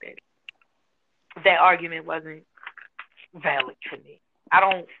how I looked at it. That argument wasn't valid to me. I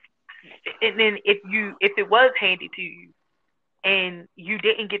don't. And then if it was handed to you and you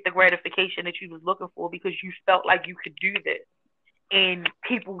didn't get the gratification that you was looking for because you felt like you could do this, and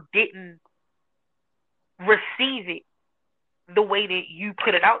people didn't receive it the way that you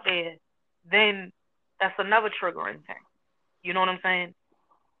put it out there, then that's another triggering thing. You know what I'm saying?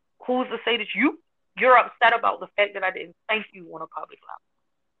 Who's to say that you're upset about the fact that I didn't thank you on a public level,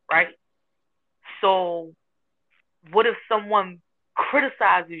 right? So what if someone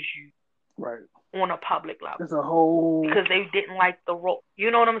criticizes you Right. on a public level? It's a whole because they didn't like the role.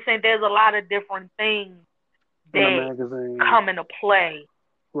 You know what I'm saying? There's a lot of different things that come into play,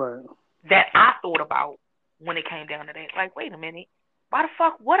 right, that I thought about when it came down to that. Like, wait a minute, why the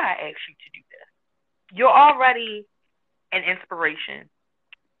fuck would I ask you to do this? You're already an inspiration.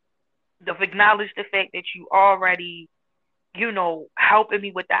 They've acknowledged the fact that you already, helping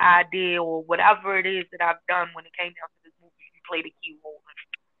me with the idea or whatever it is that I've done when it came down to this movie. You played a key role.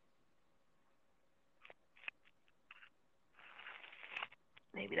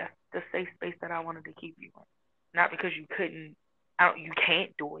 Maybe that's the safe space that I wanted to keep you in. Not because you you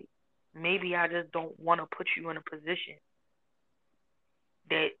can't do it. Maybe I just don't want to put you in a position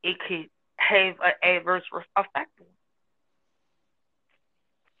that it could have an adverse effect on.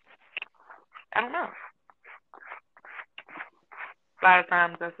 I don't know. A lot of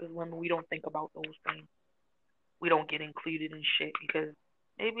times, us as women, we don't think about those things. We don't get included in shit because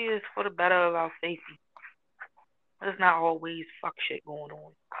maybe it's for the better of our safety. There's not always fuck shit going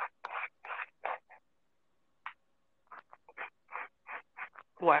on.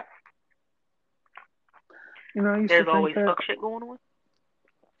 What? I used There's to think always that fuck shit going on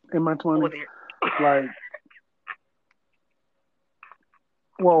in my 20s. Like,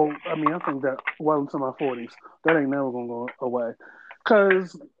 well, I mean, I think that well into my 40s, that ain't never gonna go away.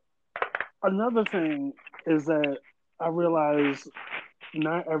 Because another thing is that I realize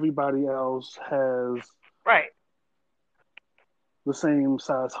not everybody else has right the same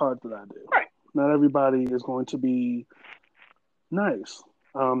size heart that I do. Right. Not everybody is going to be nice.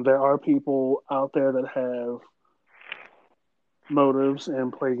 There are people out there that have motives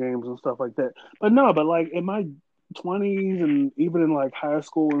and play games and stuff like that. But like in my 20s and even in like high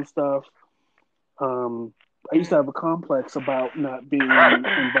school and stuff, I used to have a complex about not being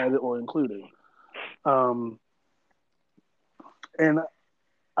invited or included. And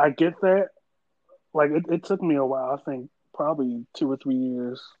I get that. Like it took me a while, I think probably 2 or 3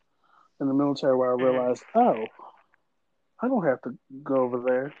 years in the military where I realized, oh, I don't have to go over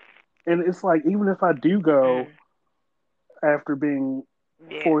there. And it's like, even if I do go after being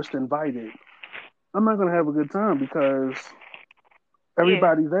forced invited, I'm not going to have a good time because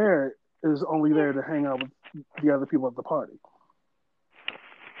everybody there is only there to hang out with the other people at the party.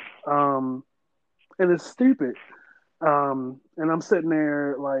 And it's stupid. And I'm sitting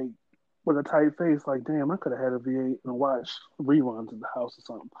there like with a tight face, like, damn, I could have had a V8 and watched reruns in the house or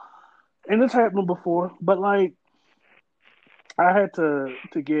something. And it's happened before, but like, I had to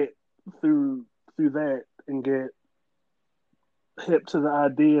get through that and get hip to the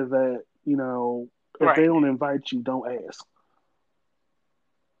idea that, if they don't invite you, don't ask.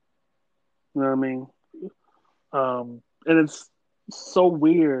 You know what I mean? And it's so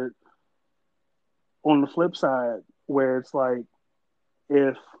weird on the flip side where it's like,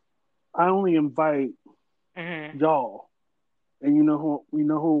 if I only invite y'all, and you know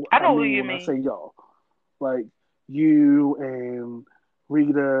who I know mean who you when mean. I say y'all, like you and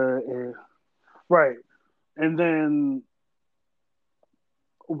Rita and right, and then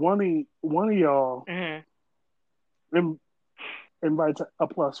one of y'all invites a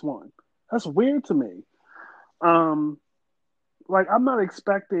 +1. That's weird to me. like I'm not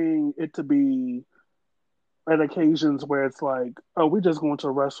expecting it to be at occasions where it's like, oh, we're just going to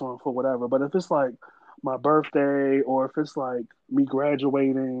a restaurant for whatever. But if it's like my birthday, or if it's like me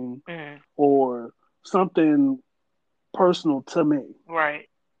graduating, Mm. or something personal to me, Right.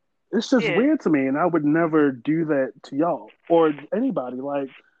 it's just Yeah. weird to me, and I would never do that to y'all or anybody. Like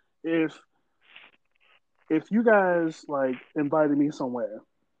if you guys like invited me somewhere,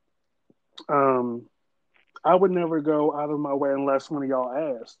 um, I would never go out of my way unless one of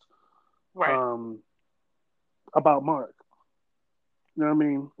y'all asked Right. um, about Mark. You know what I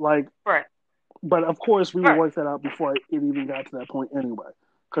mean? Like, Right. but of course we would Right. work that out before it even got to that point anyway,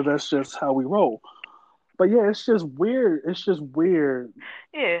 because that's just how we roll. But yeah, it's just weird. It's just weird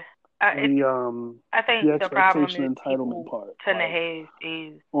Yeah. It. the I the think the problem expectation is entitlement people part, tend to like have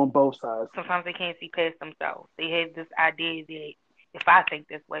is on both sides. sometimes they can't see past themselves. They have this idea that if I think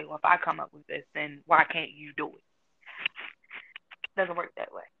this way, or if I come up with this, then why can't you do it? It doesn't work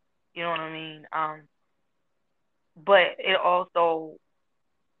that way. You know what I mean? But it also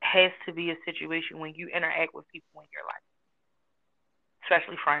has to be a situation when you interact with people in your life,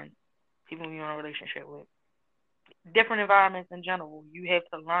 especially friends, people you're in a relationship with, different environments in general. You have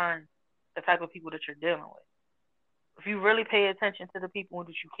to learn the type of people that you're dealing with. If you really pay attention to the people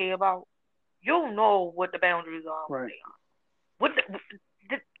that you care about, you'll know what the boundaries are and what Right. they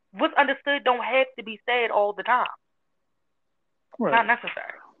are. What's understood don't have to be said all the time. It's Right. not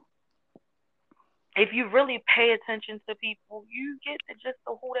necessary. If you really pay attention to people, you get the gist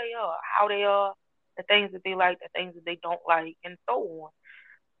of who they are, how they are, the things that they like, the things that they don't like, and so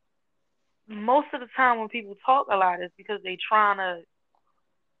on. Most of the time when people talk a lot, it's because they trying to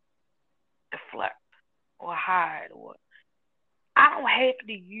deflect or hide, or I don't have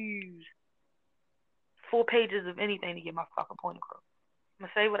to use 4 pages of anything to get my fucking point across. I'm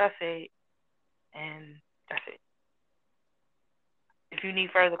gonna say what I said, and that's it. If you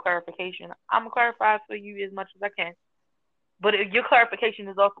need further clarification, I'm gonna clarify for you as much as I can. But your clarification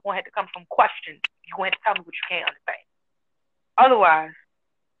is also going to have to come from questions. You're going to have to tell me what you can't understand. Otherwise,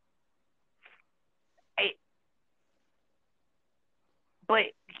 it, but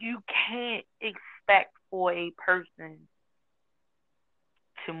you can't expect for a person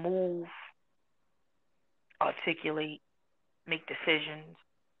to move, articulate, make decisions,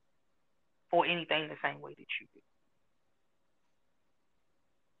 or anything the same way that you do.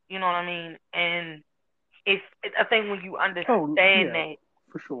 You know what I mean? And it's I think when you Oh understand yeah, that,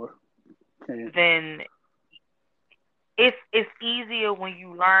 for sure. Can't. then it's easier when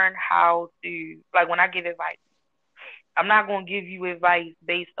you learn how to, like, when I give advice. I'm not gonna give you advice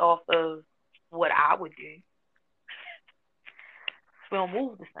based off of what I would do. We don't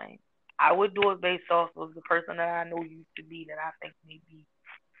move the same. I would do it based off of the person that I know you to be, that I think may be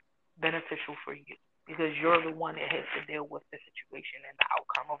beneficial for you, because you're the one that has to deal with the situation and the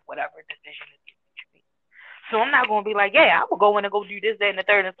outcome of whatever decision is given to me. So I'm not gonna be like, yeah, I'm gonna go in and go do this, that, and the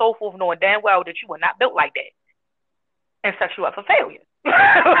third, and so forth, knowing damn well that you were not built like that and set you up for failure.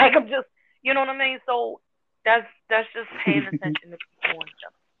 Like, I'm just, you know what I mean? So that's just paying attention to people and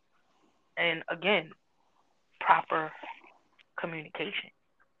stuff. And again, proper communication.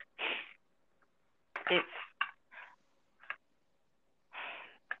 It's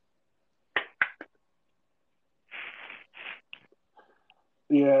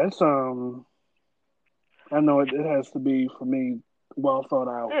Yeah, it's I know it has to be for me well thought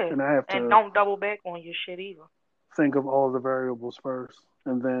out, yeah. and I have And to don't double back on your shit either. think of all the variables first,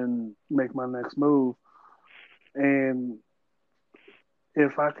 and then make my next move. And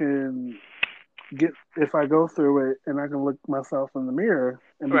if I can if I go through it and I can look myself in the mirror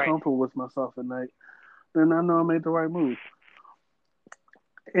and be Right. comfortable with myself at night, then I know I made the right move.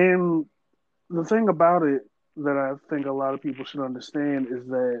 And the thing about it that I think a lot of people should understand is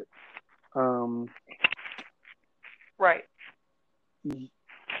that um, Right. be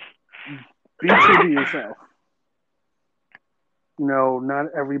true to yourself. You know, not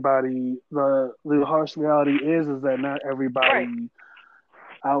everybody. The harsh reality is that not Right. everybody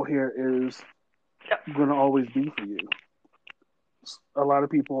out here is Yep. going to always be for you. A lot of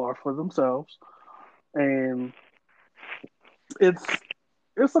people are for themselves, and it's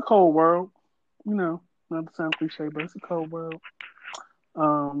it's a cold world. You know, not to sound cliche, but it's a cold world.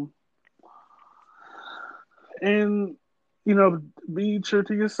 Um, and you know, be true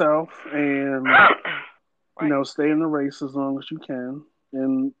to yourself, and you Right. know, stay in the race as long as you can,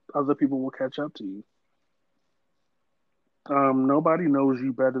 and other people will catch up to you. Nobody knows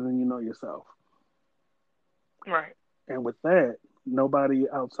you better than you know yourself, Right. and with that, nobody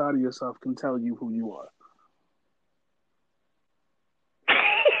outside of yourself can tell you who you are.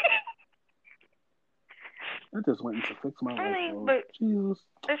 I just went to fix my I light mean, bulb. but Jesus.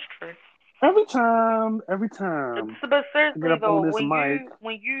 it's true. Every time But I get seriously up on though, this mic,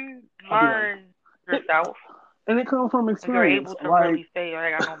 when you I'll be like, learn it, yourself, and it comes from when you're experience. able to Like, really say,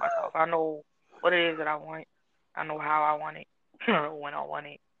 like, I know myself. I know what it is that I want. I know how I want it. I know when I want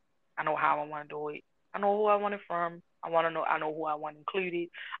it. I know how I want to do it. I know who I want it from. I know who I want included.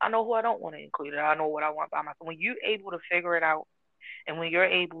 I know who I don't want to include. I know what I want by myself. When you're able to figure it out, and when you're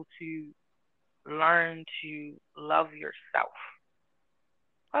able to learn to love yourself,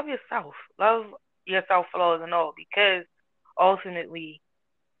 flaws and all, because ultimately,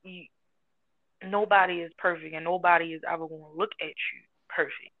 you, nobody is perfect, and nobody is ever going to look at you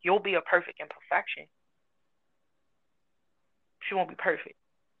perfect. You'll be a perfect imperfection. She won't be perfect.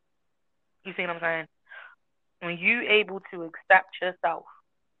 You see what I'm saying? When you able to accept yourself,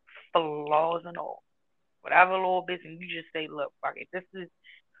 flaws and all, whatever little bits, and you just say, look, fuck it, this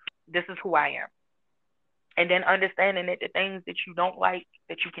is who I am. And then understanding that the things that you don't like,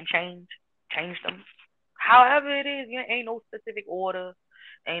 that you can change them. However it is, ain't no specific order,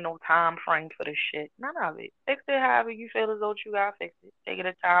 ain't no time frame for this shit. None of it. Fix it however you feel as though you gotta fix it. Take it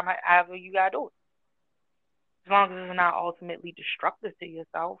a time, however you gotta do it. As long as it's not ultimately destructive to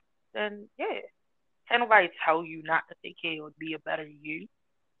yourself, then yeah. Can't nobody tell you not to take care or be a better you,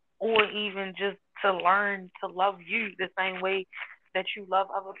 or even just to learn to love you the same way that you love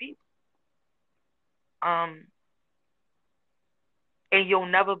other people. Um, and you'll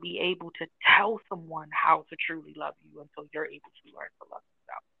never be able to tell someone how to truly love you until you're able to learn to love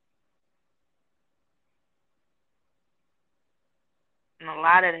yourself. And a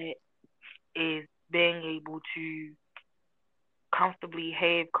lot of it is being able to comfortably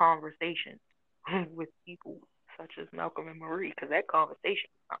have conversations with people such as Malcolm and Marie, because that conversation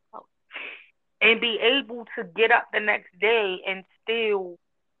is not close. And be able to get up the next day and still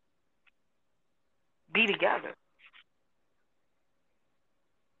be together.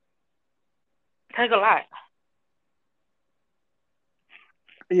 Take a lot.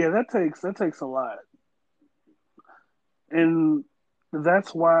 yeah, that takes a lot, and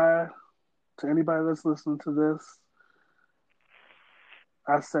that's why to anybody that's listening to this,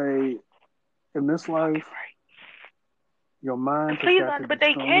 I say in this life, your mind has Please, got to be but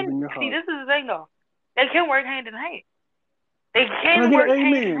they stronger can than your see. heart. This is the thing, though. They can work hand in hand. They Can I can get work an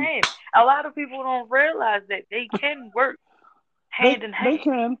hand in amen? hand. A lot of people don't realize that they can work They hand in they hand.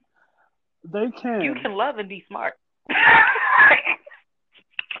 can they You can can love and be smart.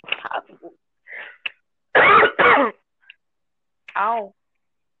 Oh.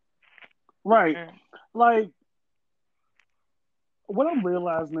 right. Like what I'm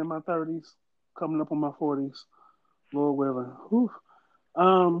realizing in my 30s, coming up on my 40s, Lord willing,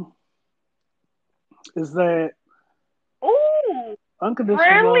 um, is that Ooh, unconditional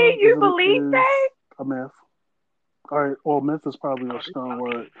really? love You believe is that? a myth. All right, or myth is probably a Oh, this strong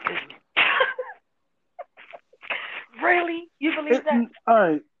word. Really? You believe that? All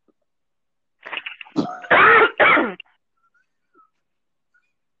right.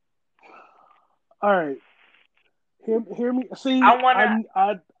 All right. Hear me. See, I wanna.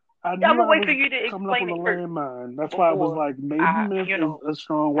 I I'm knew gonna I wait for was you to coming up explain on a it first landmine. That's why I was before like, maybe I, myth is a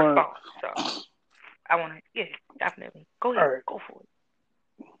strong word. respond. So I wanna. Yeah, definitely. Go All ahead. right. Go for it.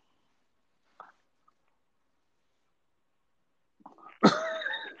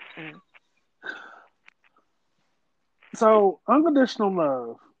 Mm. So, unconditional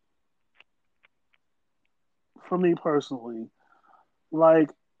love, for me personally, like,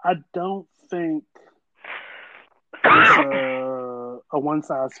 I don't think it's a one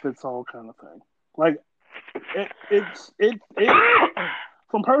size fits all kind of thing. Like, it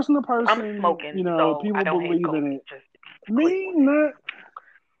from person to I'm person, smoking, so I people don't have believe in COVID. it. Just to be clear Me, on that.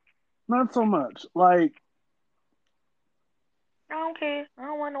 not so much. Like, I don't care. I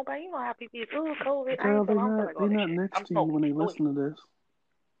don't want nobody. You know how people is. Ooh, COVID. I girl, ain't feel. I don't feel like they all that not shit. next I'm to you when smoking. they Go ahead. listen to this.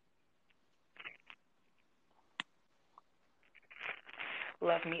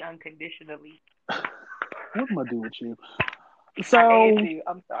 Love me unconditionally. What am I do with you? I had So, to.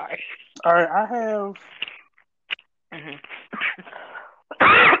 I'm sorry. all right, I have. Mhm.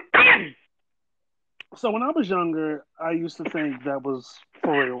 So when I was younger, I used to think that was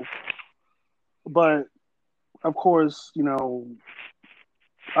for real, but of course,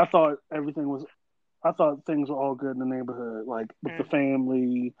 I thought everything was. I thought things were all good in the neighborhood, like with the Mhm.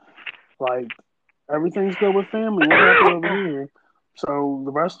 family, like everything's good with family. What happened over here? So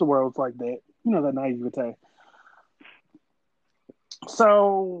the rest of the world's like that. You know that naivete.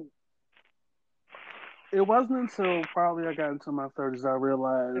 So it wasn't until probably I got into my 30s I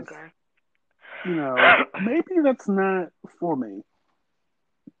realized, Okay. maybe that's not for me.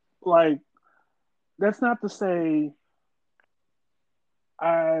 Like that's not to say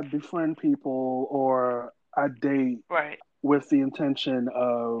I befriend people or I date Right. with the intention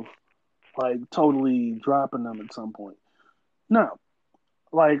of like totally dropping them at some point. No,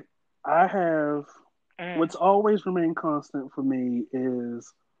 like I have Mm. what's always remained constant for me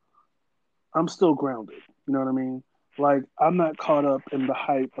is I'm still grounded. You know what I mean? Like I'm not caught up in the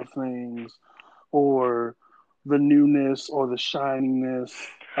hype of things or the newness or the shininess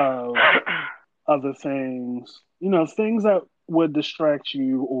of other things. You know, things that would distract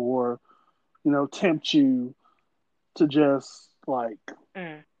you or, tempt you to just like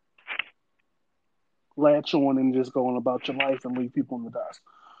Mm. latch on and just go on about your life and leave people in the dust.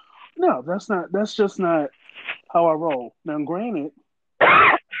 No, that's just not how I roll. Now granted,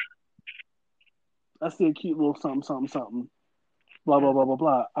 I see a cute little something, something, something, blah, blah, blah, blah,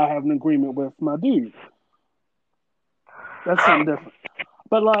 blah. I have an agreement with my dude. That's something different.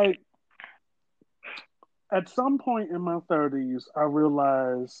 But like at some point in my 30s, I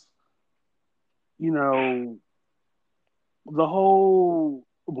realized, you know, the whole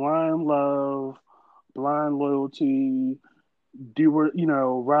blind love, blind loyalty,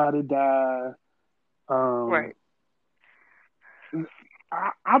 ride or die. Um, Right.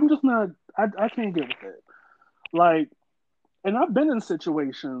 I'm just not. I can't get with it. Like, and I've been in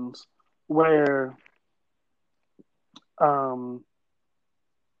situations where um,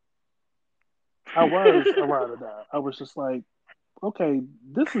 I was a ride or die. I was just like, okay,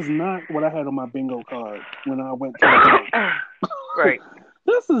 this is not what I had on my bingo card when I went to the bank. Right.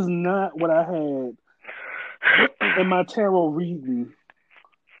 This is not what I had in my tarot reading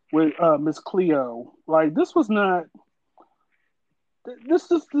with Miss Cleo. Like, this was not.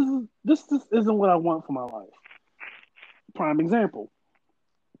 This isn't what I want for my life. Prime example.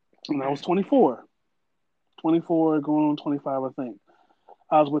 When I was Mm. 24, 24 going on 25, I think.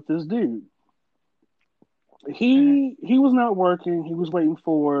 I was with this dude. Mm. He was not working. He was waiting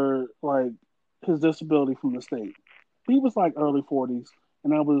for like his disability from the state. He was like early 40s,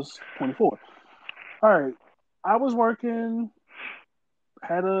 and I was 24. All right, I was working,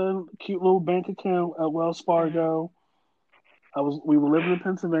 had a cute little bank account at Wells Mm. Fargo. We were living in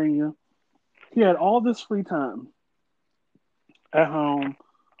Pennsylvania. He had all this free time at home.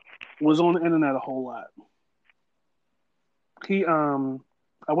 Was on the internet a whole lot. He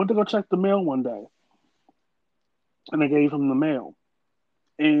I went to go check the mail one day, and I gave him the mail,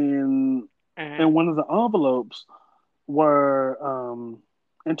 and Mm. in one of the envelopes were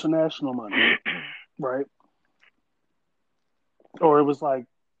international money, right? Or it was like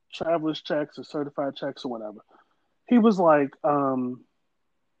traveler's checks or certified checks or whatever. He was like,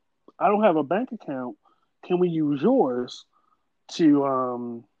 I don't have a bank account. Can we use yours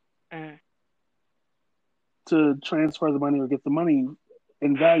to Mm. to transfer the money or get the money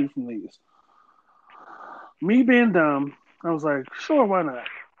in value from these? Me being dumb, I was like, sure, why not?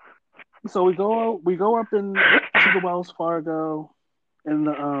 So we go up in to the Wells Fargo in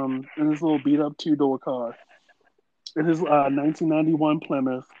his little beat up 2-door car in his 1991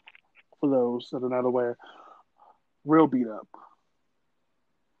 Plymouth. For those that are not aware, real beat up.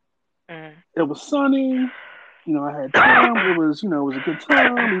 Mm. It was sunny. I had time. It was a good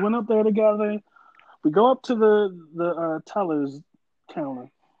time. We went up there together. We go up to the teller's counter,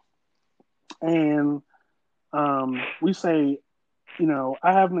 and we say,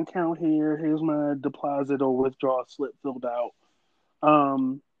 I have an account here. Here's my deposit or withdrawal slip filled out.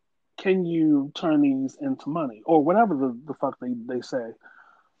 Um, can you turn these into money or whatever the fuck they say?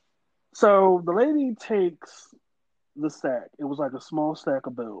 So the lady takes the stack. It was like a small stack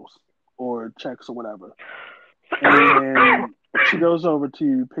of bills or checks or whatever. And she goes over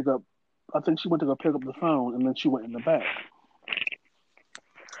to pick up, I think she went to go pick up the phone and then she went in the back.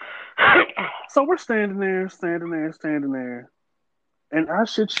 So we're standing there, standing there, standing there. And I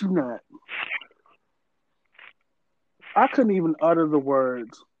shit you not, I couldn't even utter the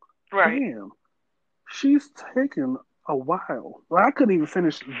words, Right. damn, she's taking a while. Like, I couldn't even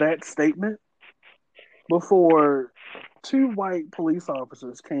finish that statement before two white police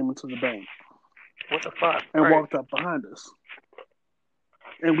officers came into the bank What the fuck? and Right. walked up behind us.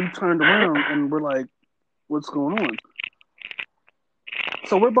 And we turned around and we're like, what's going on?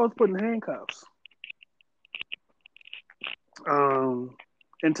 So we're both put in handcuffs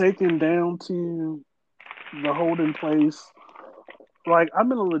and taken down to the holding place. Like,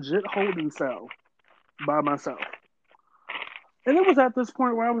 I'm in a legit holding cell by myself. And it was at this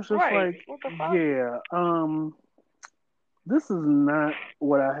point where I was just Right. like, What the fuck? yeah, this is not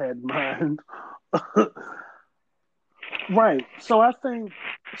what I had in mind. Right.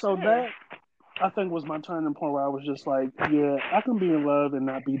 Yeah. That I think was my turning point where I was just like, yeah, I can be in love and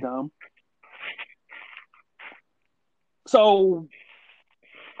not be dumb. So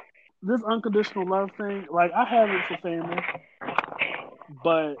this unconditional love thing, like I have it for family,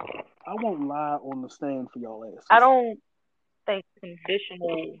 but I won't lie on the stand for y'all I asses. don't think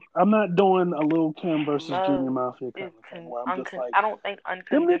conditional I'm not doing a Lil Kim versus Junior love Mafia kind is of thing where I'm just like, I don't think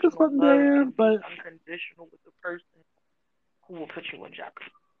them niggas unconditional wasn't love there, can be but unconditional with the person who will put you in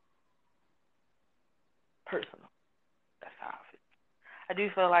jeopardy. Personal. That's how I feel. I do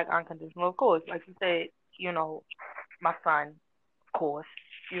feel like unconditional, of course, like you said, you know, my son, of course,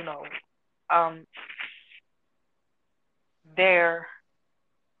 you know, um, they're,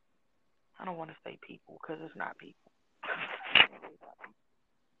 I don't want to say people because it's not people.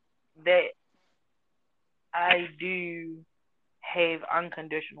 That I do have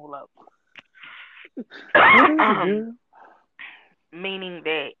unconditional love. yeah. Meaning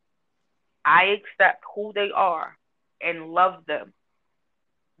that I accept who they are and love them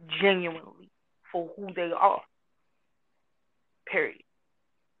genuinely for who they are. Period.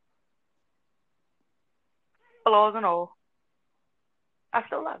 Flaws and all, I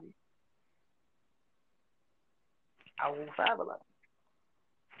still love you. I will forever love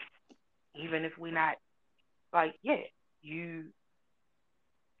you. Even if we're not like, yeah, you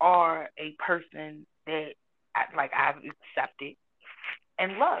are a person that I've accepted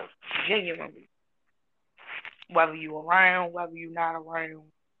and loved genuinely. Whether you around, whether you not around,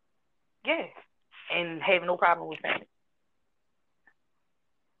 yeah. And have no problem with that.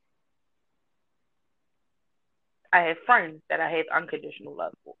 I have friends that I have unconditional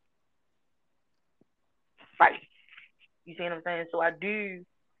love for. Right. You see what I'm saying? So I do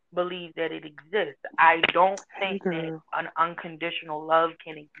believe that it exists. I don't Hey think that girl. an unconditional love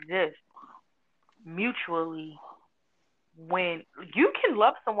can exist mutually when you can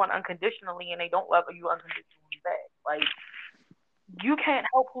love someone unconditionally and they don't love you unconditionally back. Like you can't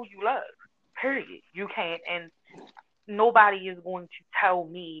help who you love. Period. You can't, and nobody is going to tell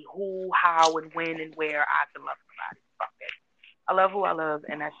me who, how, and when and where I can love somebody. Fuck that. I love who I love,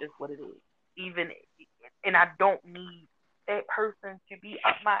 and that's just what it is. Even, and I don't need that person to be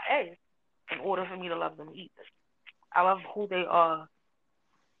up my ass in order for me to love them either. I love who they are.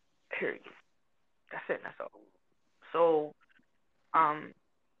 Period. That's it. That's all. So, um,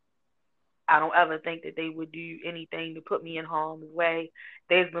 I don't ever think that they would do anything to put me in harm's way.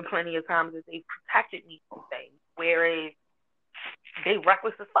 There's been plenty of times that they've protected me from things, whereas they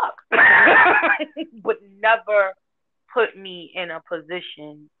reckless as fuck, would never put me in a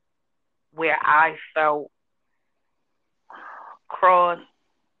position where I felt crossed,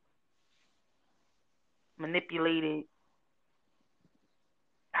 manipulated,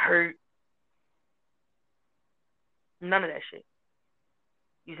 hurt, none of that shit.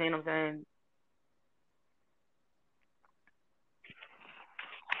 You see what I'm saying?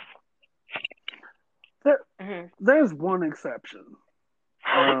 There, Mm-hmm. there's one exception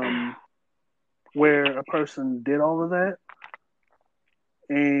where a person did all of that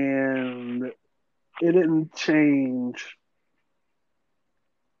and it didn't change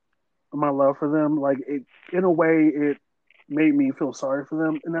my love for them. Like it, in a way, it made me feel sorry for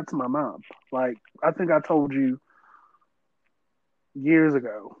them, and that's my mom. Like I think I told you years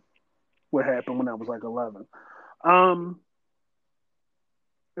ago what happened when I was like 11. Um,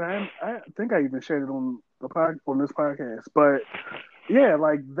 I think I even shared it on on this podcast, but yeah,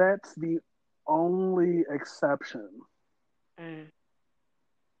 like that's the only exception Mm.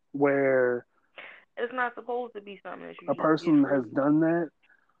 where It's not supposed to be something that you a just get person has through. done that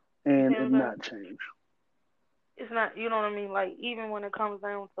You see and what it I'm saying? not change. It's not, you know what I mean? Like, even when it comes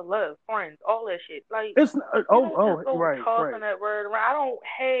down to love, friends, all that shit. Like, It's you don't just oh go right, tossing right. that word around. I don't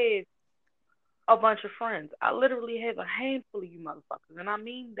have a bunch of friends. I literally have a handful of you motherfuckers. And I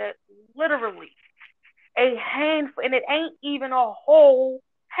mean that literally. A handful. And it ain't even a whole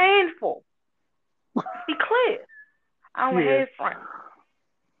handful. Be clear. I don't Yeah, have friends.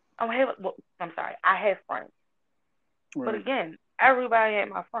 I don't have, well, I'm sorry. I have friends. But right. again, everybody ain't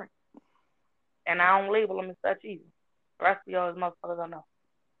my friend. And I don't label them as such either. The rest of y'all is motherfuckers I know.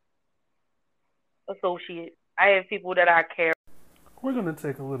 Associates. I have people that I care. We're gonna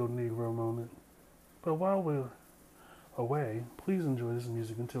take a little Negro moment, but while we're away, please enjoy this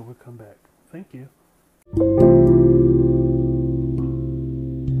music until we come back. Thank you.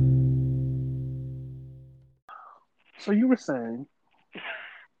 So you were saying,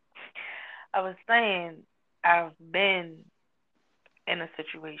 I was saying I've been in a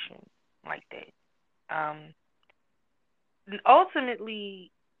situation like that.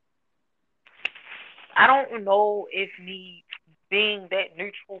 Ultimately, I don't know if me being that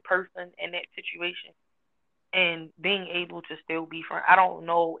neutral person in that situation and being able to still be friends, I don't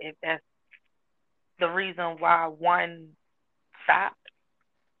know if that's the reason why one stopped.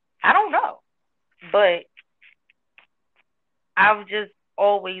 I don't know, but I've just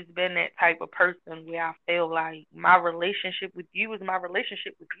always been that type of person where I feel like my relationship with you is my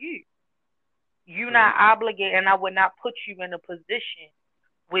relationship with you. You're not obligated, and I would not put you in a position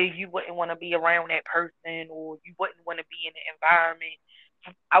where you wouldn't want to be around that person or you wouldn't want to be in the environment.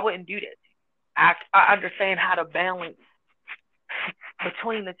 I wouldn't do that to you. I understand how to balance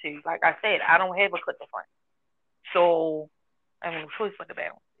between the two. Like I said, I don't have a clicker friend. So I have no choice but to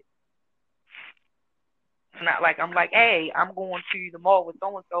balance. It's not like I'm like, hey, I'm going to the mall with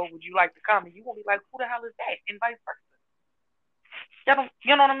so and so. Would you like to come? And you gonna be like, who the hell is that? And vice versa.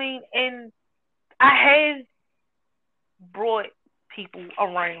 You know what I mean? And I have brought people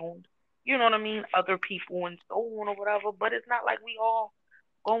around. You know what I mean? Other people and so on or whatever. But it's not like we all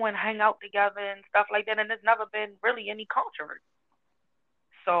go and hang out together and stuff like that. And there's never been really any controversy.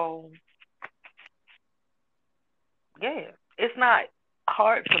 So yeah, it's not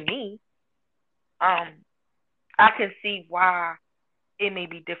hard for me. I can see why it may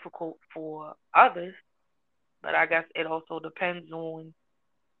be difficult for others, but I guess it also depends on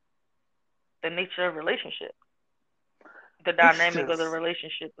the nature of relationship, the dynamic of the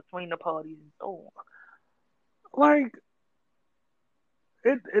relationship between the parties and so on. Like,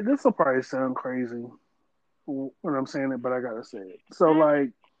 this will probably sound crazy when I'm saying it, but I gotta say it. So, like,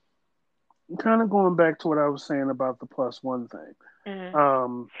 kind of going back to what I was saying about the +1 thing.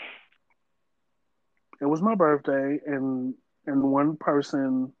 Mm-hmm. It was my birthday, and one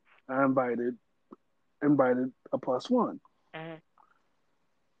person I invited a +1. Mm-hmm.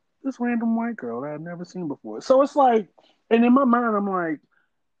 This random white girl that I'd never seen before. So it's like, and in my mind, I'm like,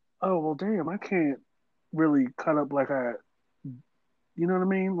 oh well, damn, I can't really cut up like you know what I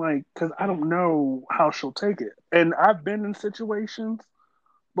mean? Like, because I don't know how she'll take it. And I've been in situations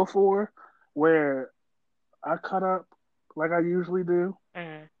before where I cut up like I usually do,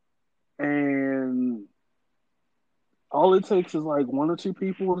 and all it takes is like one or two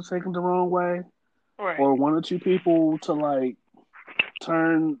people to take them the wrong way, right. or one or two people to like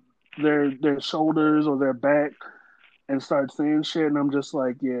turn their shoulders or their back and start saying shit, and I'm just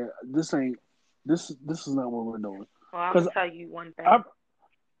like, yeah, this is not what we're doing. Well, I'm gonna tell you one thing: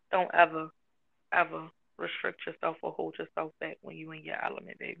 don't ever restrict yourself or hold yourself back when you in your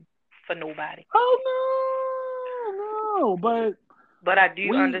element, baby, for nobody. Oh no, but I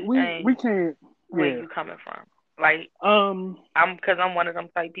do understand we can't where you coming from. Like, I'm one of them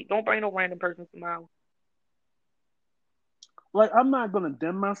type people. Don't bring no random person to my house. Like, I'm not gonna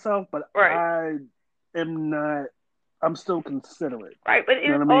dim myself, but right. I'm still considerate. Right, but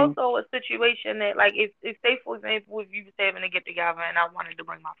it's also a situation that, like, if say for example, if you was having to get together and I wanted to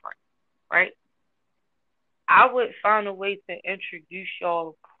bring my friend, right? I would find a way to introduce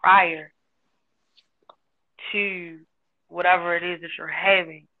y'all prior to whatever it is that you're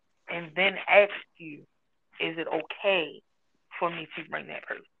having, and then ask you, is it okay for me to bring that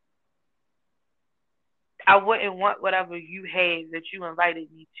person? I wouldn't want whatever you have that you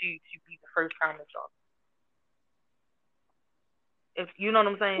invited me to be the first time that y'all. If you know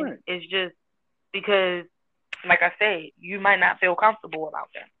what I'm saying, right. It's just because, like I said, you might not feel comfortable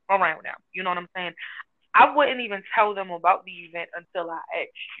about them around them. You know what I'm saying? I wouldn't even tell them about the event until I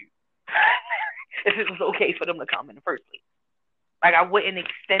asked you if it was okay for them to come in the first place. Like, I wouldn't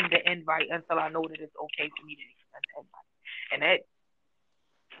extend the invite until I know that it's okay for me to extend the invite. And that,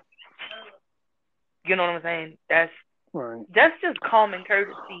 you know what I'm saying? That's just common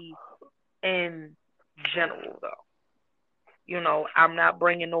courtesy in general, though. You know, I'm not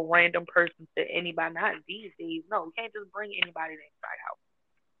bringing no random person to anybody. Not these days. No, you can't just bring anybody to anybody's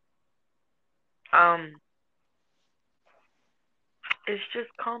house. It's just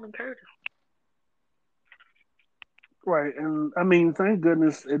common courtesy. Right, and I mean, thank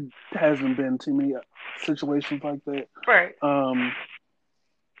goodness it hasn't been too many situations like that. Right.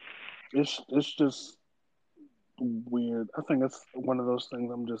 It's just weird. I think it's one of those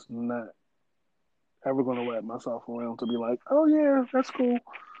things I'm just not ever going to wrap myself around to be like, oh yeah, that's cool.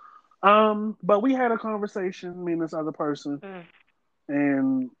 But we had a conversation, me and this other person,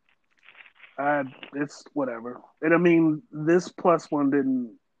 and it's whatever. And I mean, this +1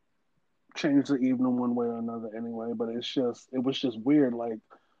 didn't change the evening one way or another anyway, but it was just weird. Like,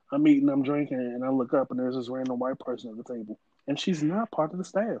 I'm eating, I'm drinking, and I look up and there's this random white person at the table, and she's not part of the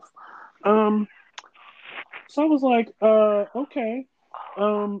staff. So I was like, okay,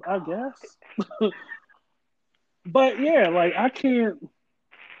 I guess. But yeah, like I can't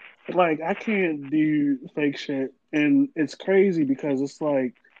do fake shit, and it's crazy because it's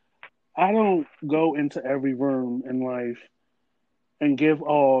like I don't go into every room in life and give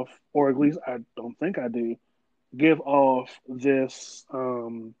off, or at least I don't think I do, give off this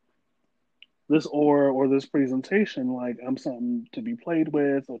aura or this presentation like I'm something to be played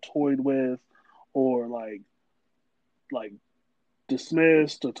with or toyed with or like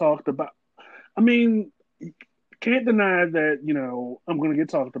dismissed or talked about. I mean, can't deny that, I'm gonna get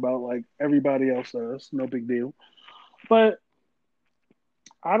talked about like everybody else does, no big deal. But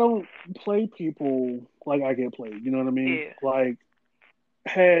I don't play people like I get played, you know what I mean? Yeah. Like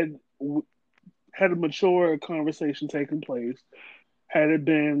had had a mature conversation taken place, had it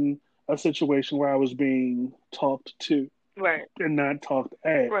been a situation where I was being talked to Right. and not talked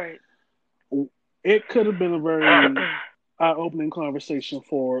at, Right. it could have been a very eye-opening conversation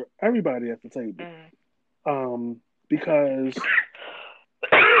for everybody at the table. Mm. Because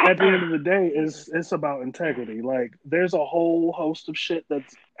at the end of the day, it's about integrity. Like there's a whole host of shit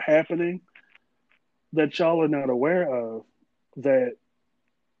that's happening that y'all are not aware of that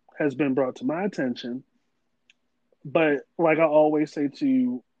has been brought to my attention. But like I always say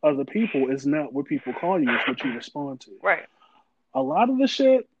to other people, it's not what people call you, it's what you respond to. Right. A lot of the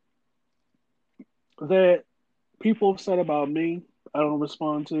shit that people have said about me, I don't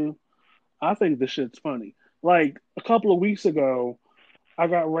respond to. I think the shit's funny. Like a couple of weeks ago, I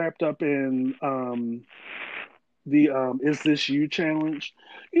got wrapped up in the "Is This You" challenge.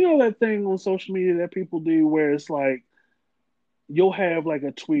 You know that thing on social media that people do where it's like you'll have like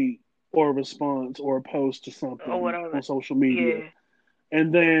a tweet or a response or a post to Or something whatever. on social media, Yeah.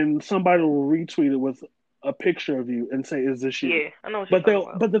 and then somebody will retweet it with a picture of you and say, "Is this you?" Yeah. I know what you're talking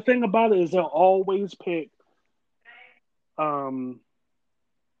about. But the thing about it is they'll always pick um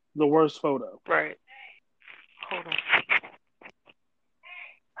the worst photo. Right. Hold on.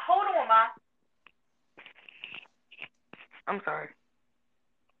 Hold on, Ma. I'm sorry.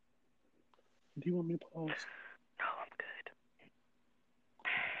 Do you want me to pause? No, I'm good.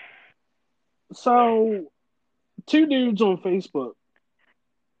 So two dudes on Facebook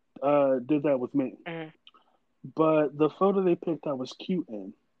did that with me. Mm. But the photo they picked I was cute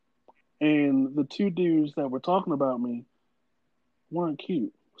in. And the two dudes that were talking about me weren't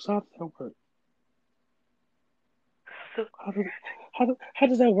cute. So how does that work? So, How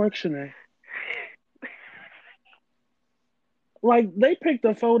does that work, Shanae? Like they picked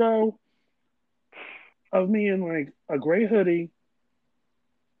a photo of me in like a gray hoodie,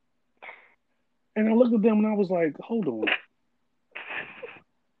 and I looked at them and I was like, hold on.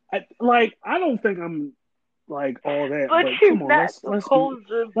 I don't think I'm like all that, but but you're come on, not supposed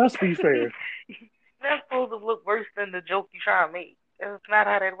to. let's be fair. You're not supposed to look worse than the joke you trying to make. That's not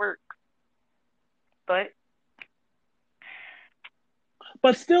how that works. But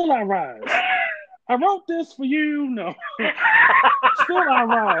But still I rise. I wrote this for you. No. Still I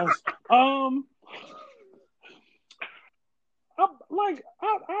rise. I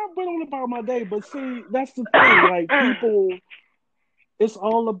went on about my day, but see, that's the thing. Like people, it's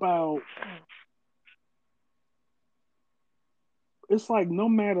all about. It's like no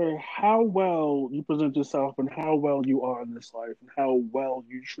matter how well you present yourself and how well you are in this life and how well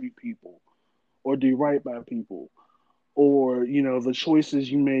you treat people or do right by people or the choices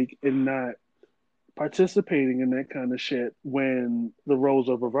you make in not participating in that kind of shit when the roles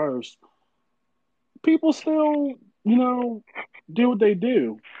are reversed, people still do what they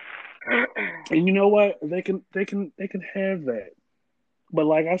do. And you know what? They can have that. But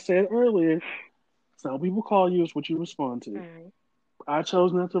like I said earlier, some people call you is what you respond to. mm, I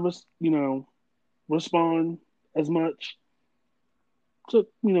chose not to, respond as much. To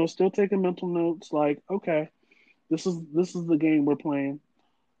still taking mental notes. Like, okay, this is the game we're playing.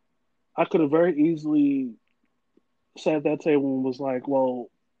 I could have very easily sat at that table and was like, well,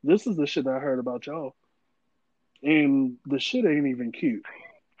 this is the shit I heard about y'all, and the shit ain't even cute.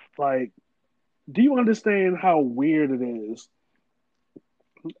 Like, do you understand how weird it is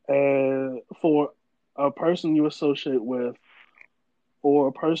for a person you associate with or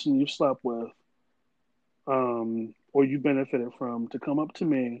a person you slept with, or you benefited from, to come up to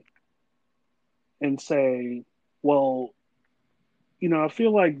me and say, well, I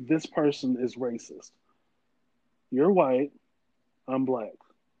feel like this person is racist. You're white, I'm black.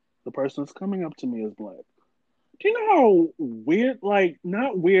 The person that's coming up to me is black. Do you know how weird, like,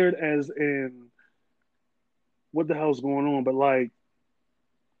 not weird as in what the hell's going on, but like,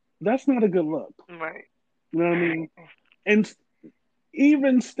 that's not a good look. right. You know what I mean? And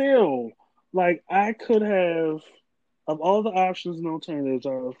even still, like, I could have, of all the options and alternatives,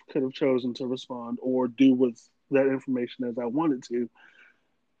 I could have chosen to respond or do with that information as I wanted to.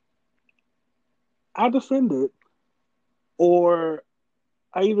 I defended, or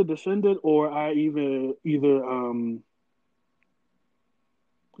I either defended or I either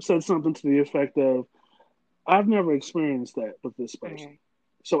said something to the effect of, I've never experienced that with this person, Mhm.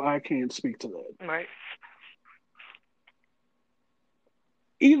 so I can't speak to that. Right.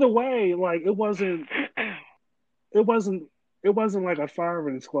 Either way, like it wasn't it wasn't like a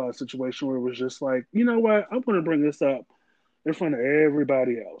firing squad situation where it was just like, you know what, I'm gonna bring this up in front of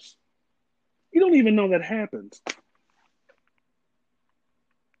everybody else. You don't even know that happens.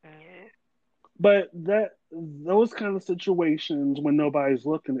 Yeah. But that those kind of situations when nobody's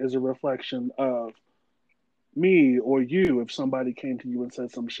looking is a reflection of me or you if somebody came to you and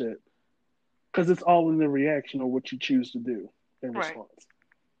said some shit. Because it's all in the reaction or what you choose to do in Right. response.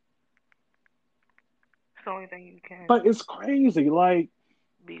 It's the only thing you can But it's crazy. Like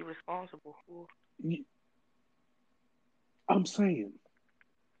be responsible for. I'm saying,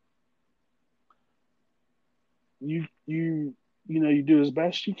 you you do as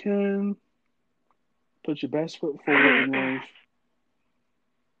best you can, put your best foot forward in life,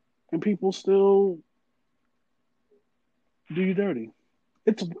 and people still do you dirty.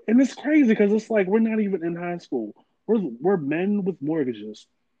 It's crazy because it's like we're not even in high school. We're men with mortgages.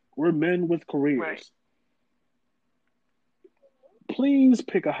 We're men with Right. careers. Please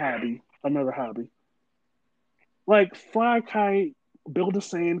pick a hobby, another hobby. Like fly a kite, build a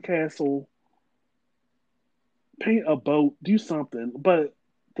sandcastle, paint a boat, do something. But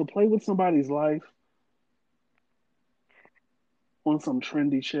to play with somebody's life on some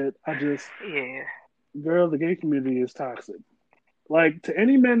trendy shit, Yeah. girl, the gay community is toxic. Like to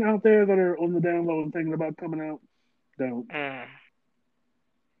any men out there that are on the down low and thinking about coming out, don't Mm.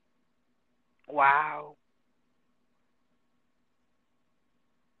 Wow.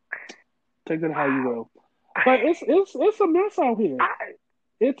 take it how you Wow. will. But it's a mess out here. I,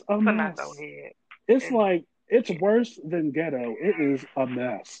 It's a it's a mess out mess. here. It's And like it's yeah. worse than ghetto. It is a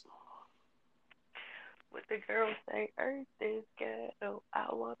mess. What the girls say, Earth is ghetto. I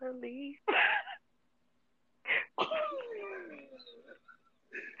wanna leave.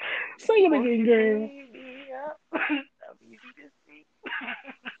 Say it Won't again, you girl. clean me up? I'm easy to see.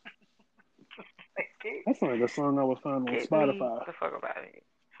 That's like a song I would find on Get me Spotify. the fuck up out of here.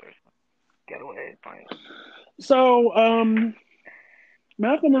 Seriously. Get away from me. So,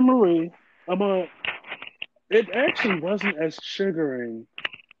 Malcolm and Marie, I'm a. It actually wasn't as triggering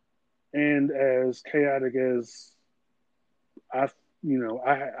and as chaotic as I, I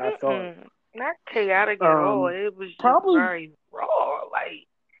thought. Mm-mm. Not chaotic at all. Um, It was just Probably, very raw. Like,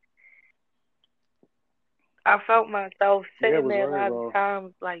 I felt myself yeah, it sitting was there a very lot of raw.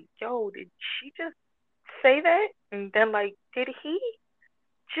 times like, yo, did she just say that? And then like, did he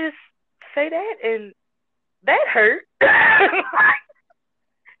just say that? And that hurt.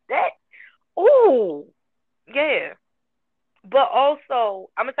 That, ooh, yeah. But also,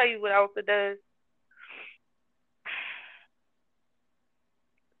 I'm gonna tell you what else it does.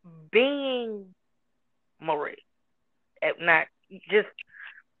 Being Marie, not just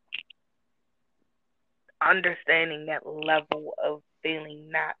understanding that level of feeling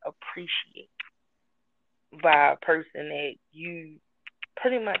not appreciated by a person that you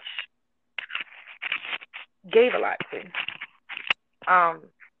pretty much gave a lot to.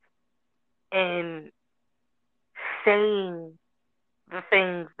 And saying the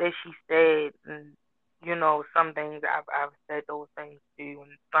things that she said, and some things I've said those things too,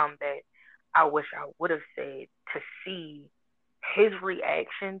 and some that I wish I would have said, to see his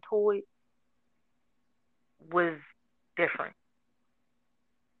reaction to it was different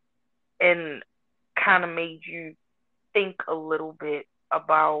and kind of made you think a little bit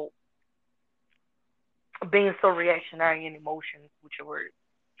about being so reactionary in emotions with your words,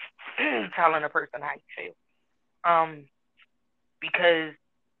 telling a person how you feel. Because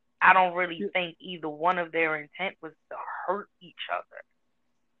I don't really Yeah, think either one of their intent was to hurt each other.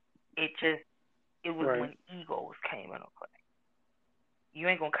 It just it was right. when egos came into play. You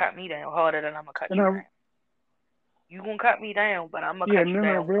ain't gonna cut me down harder than I'm gonna cut And you down. You gonna cut me down, but I'm gonna cut and you then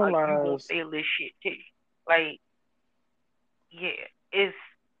I down because you gonna realized, feel this shit too. Like, yeah, it's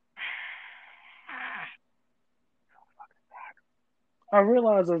I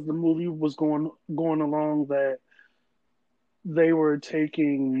realized as the movie was going along that they were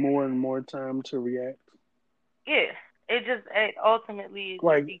taking more and more time to react. yeah. It ultimately it just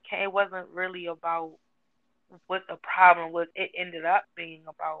Like, became, it wasn't really about what the problem was. It ended up being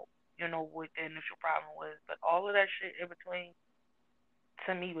about what the initial problem was, but all of that shit in between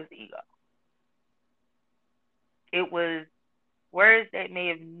to me was ego. It was words that may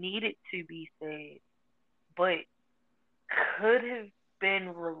have needed to be said, but could have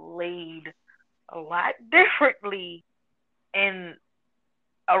been relayed a lot differently, and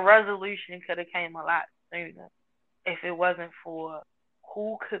a resolution could have came a lot sooner if it wasn't for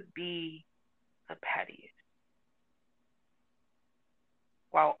who could be the pettiest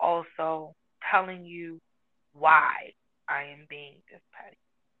while also telling you why I am being this petty.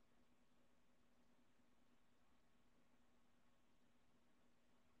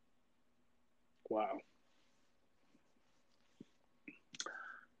 Wow.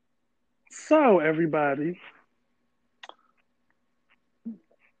 So, everybody,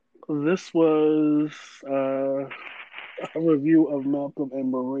 this was a review of Malcolm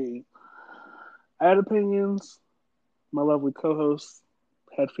and Marie. I had opinions. My lovely co-host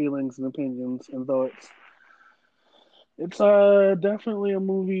had feelings and opinions and thoughts. It's definitely a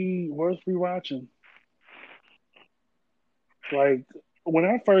movie worth rewatching. Like when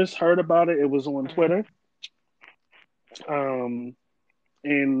I first heard about it, it was on Mm-hmm. Twitter, um,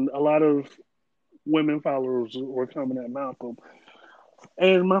 and a lot of women followers were coming at Malcolm.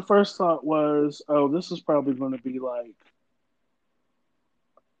 And my first thought was, oh, this is probably going to be like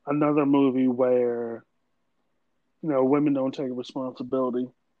another movie where women don't take responsibility.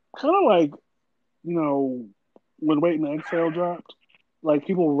 Kind of like when Wait and Exhale dropped, like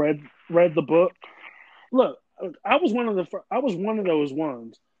people read the book. Look, I was one of those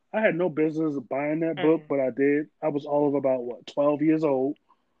ones. I had no business buying that book, Mm-hmm. but I did. I was all of about 12 years old.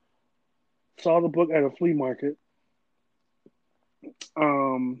 Saw the book at a flea market,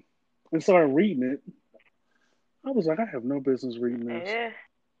 um, and started reading it. I was like, I have no business reading this. Yeah.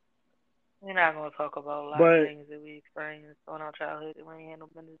 We're not gonna talk about a lot of But things that we experienced on our childhood that we ain't had no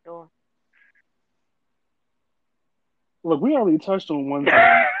business doing. look, we already touched on one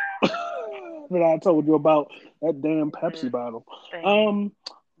thing that I told you about that damn Pepsi The bottle. thing Um,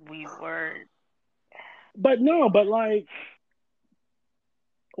 we were. but no, but like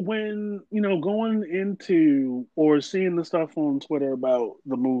when going into or seeing the stuff on Twitter about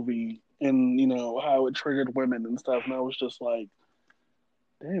the movie and how it triggered women and stuff, and I was just like,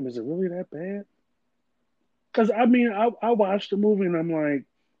 damn, is it really that bad? Because I mean, I watched the movie and I'm like,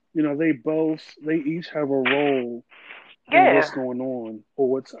 they each have a role in what's Yeah. going on or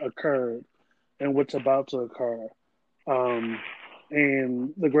what's occurred and what's about to occur. Um,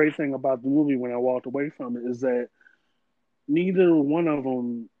 and the great thing about the movie when I walked away from it is that neither one of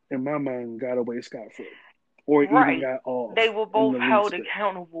them, in my mind, got away scot free or even Right. got off They were in both the held least bit.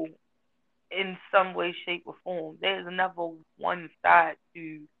 accountable in some way, shape, or form. There's never one side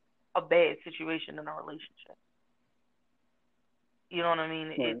to a bad situation in a relationship. You know what I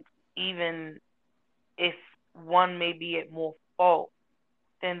mean? It's Right. even if one may be at more fault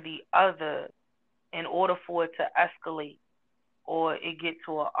than the other, in order for it to escalate or it get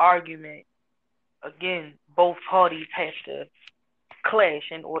to an argument, again, both parties have to clash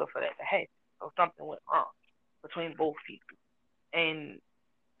in order for that to happen. So something went wrong between both people. And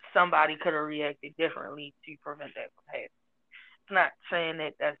somebody could have reacted differently to prevent that from happening. It's not saying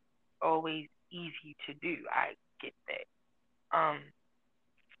that that's always easy to do. I get that.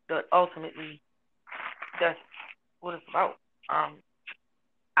 But ultimately, that's what it's about.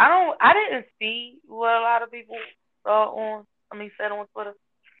 I didn't see what a lot of people saw said on Twitter.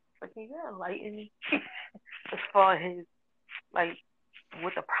 But can you enlighten me as far as like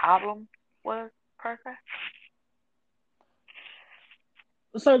what the problem was per se?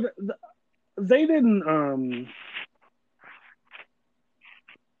 So they didn't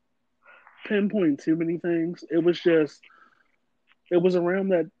pinpoint too many things. It was around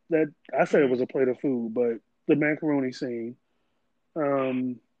that I said it Mm-hmm. was a plate of food, but the macaroni scene.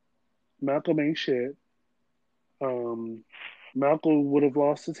 Um, Malcolm ain't shit. Um, Malcolm would have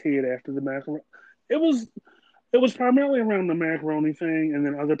lost his head after the macaroni. It was it was primarily around the macaroni thing, and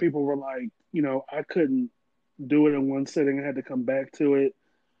then other people were like, I couldn't do it in one sitting. I had to come back to it.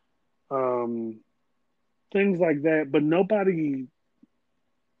 Um, things like that. But nobody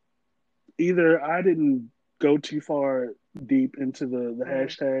either. I didn't go too far deep into the Mm-hmm.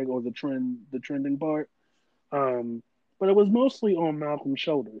 hashtag or the trending part. Um, but it was mostly on Malcolm's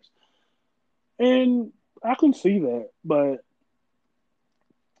shoulders, and I can see that. But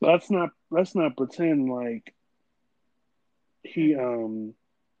let's not pretend like he Mm-hmm. um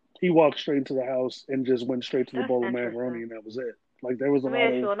he walked straight into the house and just went straight to the That's bowl of macaroni interesting. and that was it. Like there was a Let me lot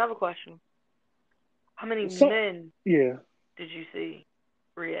ask of you another question. How many so men yeah, did you see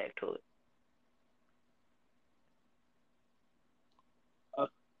react to it? a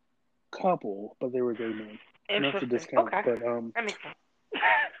couple, but they were gay men. Not to Interesting. discount, Okay. but That makes sense.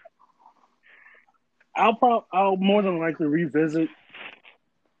 I'll more than Mm-hmm. likely revisit.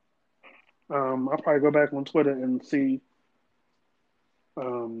 I'll probably go back on Twitter and see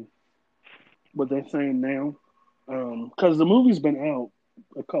um what they're saying now. Because the movie's been out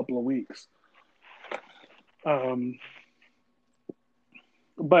a couple of weeks. Um,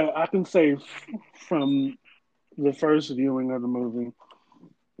 But I can say from the first viewing of the movie,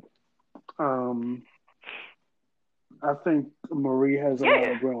 um, I think Marie has a lot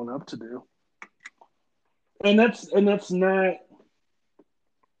Yeah. of growing up to do, and that's not,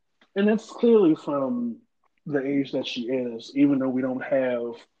 and that's clearly from the age that she is, even though we don't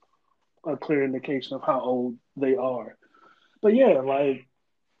have a clear indication of how old they are. But yeah, like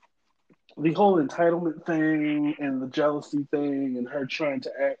the whole entitlement thing and the jealousy thing, and her trying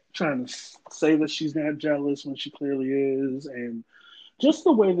to say that she's not jealous when she clearly is, and just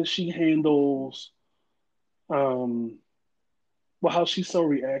the way that she handles, um, well, how she's so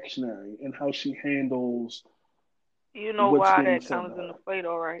reactionary and how she handles You know what's why being that said to comes into her. play,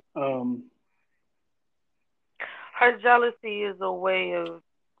 though, right? Um, Her jealousy is a way of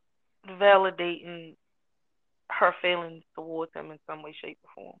validating her feelings towards him in some way, shape, or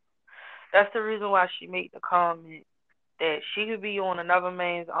form. That's the reason why she made the comment that she could be on another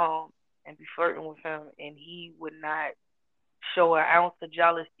man's arm and be flirting with him, and he would not show an ounce of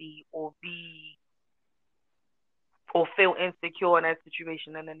jealousy or feel insecure in that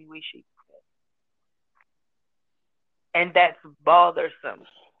situation in any way, shape, or form. And that's bothersome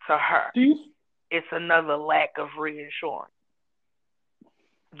to her. do you? It's another lack of reassurance.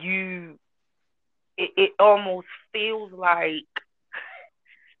 You, it almost feels like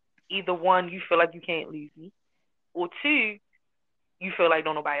either one, you feel like you can't leave me, or two, you feel like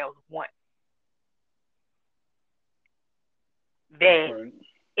don't nobody else want that Right.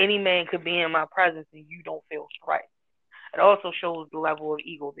 any man could be in my presence and you don't feel threatened. It also shows the level of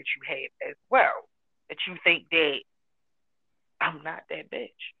ego that you have as well. That you think that I'm not that bitch.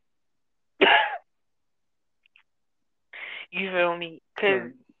 You feel me?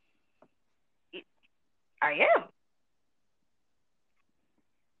 Because Right. I am.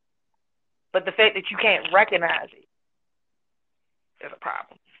 But the fact that you can't recognize it is a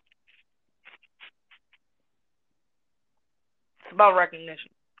problem. It's about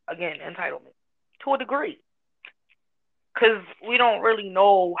recognition. Again, entitlement. To a degree. Because we don't really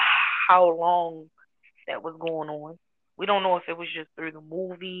know how long that was going on. We don't know if it was just through the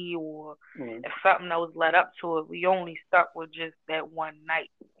movie or Right. if something that was led up to it. We only stuck with just that one night.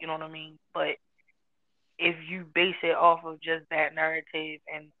 You know what I mean? But if you base it off of just that narrative,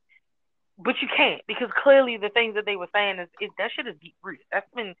 and but you can't, because clearly the things that they were saying that shit is deep rooted. That's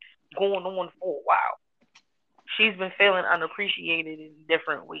been going on for a while. She's been feeling unappreciated in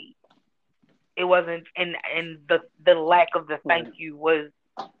different ways. It wasn't, and the lack of the thank Right. you was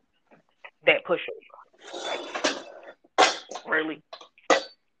that pushover. Like, really.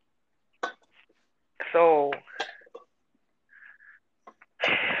 So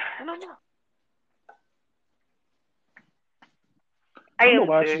I don't know. I I'm gonna am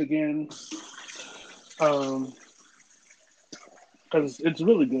watch too. it again, um, because it's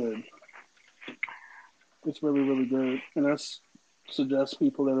really good. It's really, really good, and that's suggest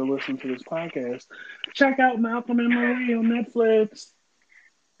people that are listening to this podcast check out Malcolm and Marie on Netflix.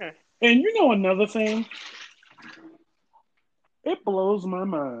 Hmm. And you know another thing, it blows my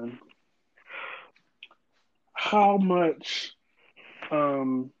mind how much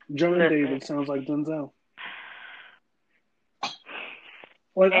Jonah Listen, David sounds like Denzel.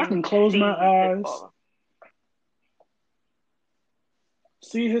 Like I and can you close my see his eyes, father.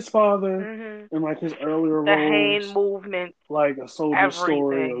 see his father Mhm. in like his earlier The hand roles, movements, like A Soldier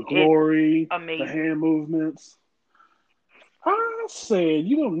Story or everything. It's Glory, the amazing. hand movements. I said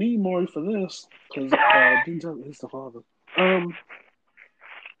you don't need Maury for this because Denzel is the father. Um,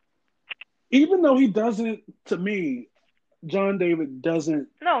 even though he doesn't, to me, John David doesn't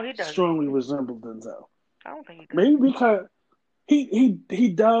No, he doesn't. strongly resemble Denzel. I don't think he does. Maybe because he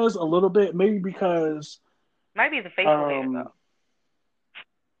does a little bit. Maybe because Might be the facial hair um though.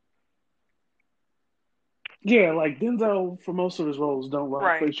 yeah, like Denzel for most of his roles don't rock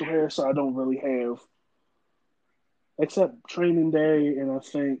Right. facial hair, so I don't really have except Training Day and I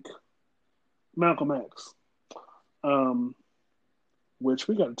think Malcolm X. Um, which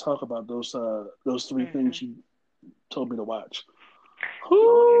we got to talk about those three things Mhm. you told me to watch. Absolutely.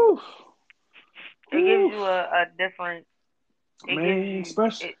 Whew, It gives whew, you a different. It gives man, you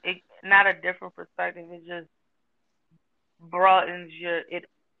especially it not a different perspective. It just broadens your. It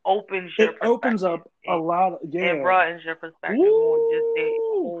opens your it opens perspective. up a It lot. it Yeah, broadens your perspective on just that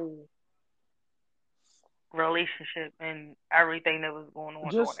woo. whole relationship and everything that was going on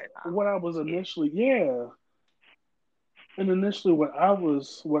during Just that time. what I was Yeah. initially, yeah, and initially what I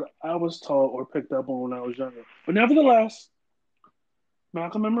was taught or picked up on when I was younger. But nevertheless,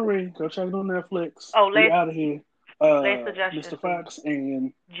 Malcolm and Marie, go check it on Netflix. Oh, We out of here. last suggestion Mr. for you: Fox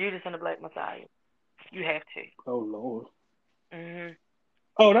and Judas and the Black Messiah. You have to. oh Lord, Mhm.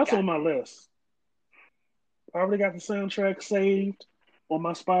 Oh, that's Got on my list. I already got the soundtrack saved on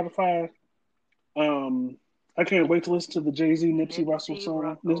my Spotify. Um, I can't wait to listen to the Jay Z Nipsey Russell Nipsey song.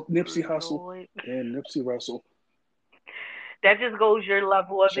 Russell, Nipsey Hustle Lord. and Nipsey Russell. That just goes your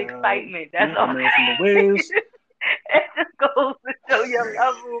level of Child, excitement. That's all Method I'm Man from the saying. Wiz. It just goes to show your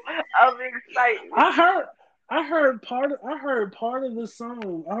level of excitement. I heard I heard part of the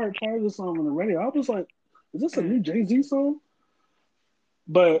song. I heard part of the song on the radio. I was like, is this a Mm, new Jay Z song?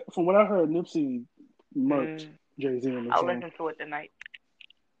 But from what I heard, Nipsey murked mm. Jay Z on the I'll song. listen to it tonight.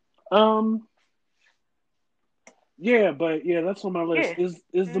 Um, yeah, but yeah, that's on my list. Yeah. Is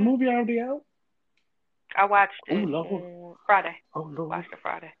the Mm. movie already out? I watched Oh it Lord, on Friday. oh Lord, Watched it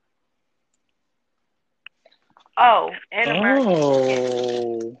Friday. Oh, and American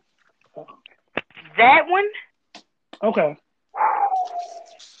Beauty. oh. That one? Okay.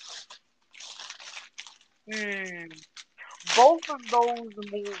 Mm. Both of those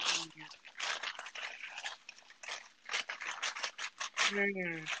movies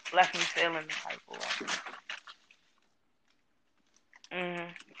left me feeling the type of way. Mm.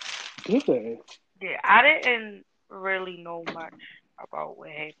 Did they? Yeah, I didn't really know much about what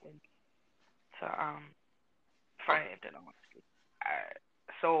happened to Fred Hampton, honestly.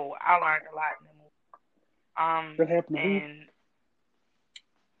 So I learned a lot in the movie. That happened to who? And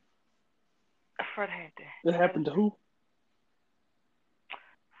Fred Hampton, That is that happened his to name? who?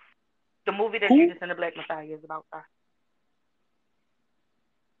 The movie that Who? Judas and the Black Messiah is about that.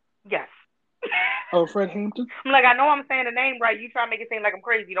 Yes. Oh, Fred Hampton. I'm like, I know I'm saying the name right. You try to make it seem like I'm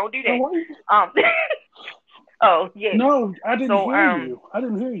crazy. Don't do No, that. why? Um. Oh yeah. No, I didn't So hear you. I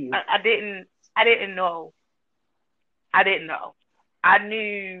didn't hear you. I didn't. I didn't know. I didn't know. I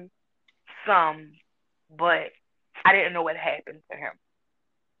knew some, but I didn't know what happened to him.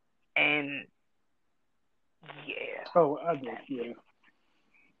 And yeah, Oh, I did. that's Yeah. it.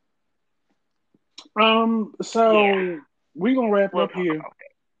 Yeah, So we're gonna wrap it we'll up talk here. about that.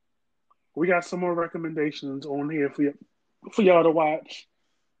 We got some more recommendations on here for y'all to watch.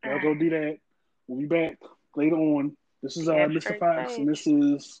 Y'all go do that. We'll be back later on. This is PM Mr. straight Fox, and sage. this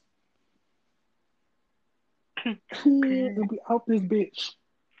is it'll be out this bitch.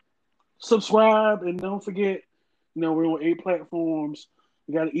 Subscribe and don't forget, we're on 8 platforms.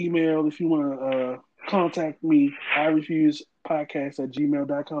 You got an email if you want to contact me. I refuse podcast at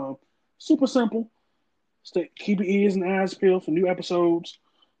gmail.com. Super simple. Keep your ears and eyes peeled for new episodes.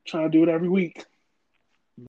 Trying to do it every week.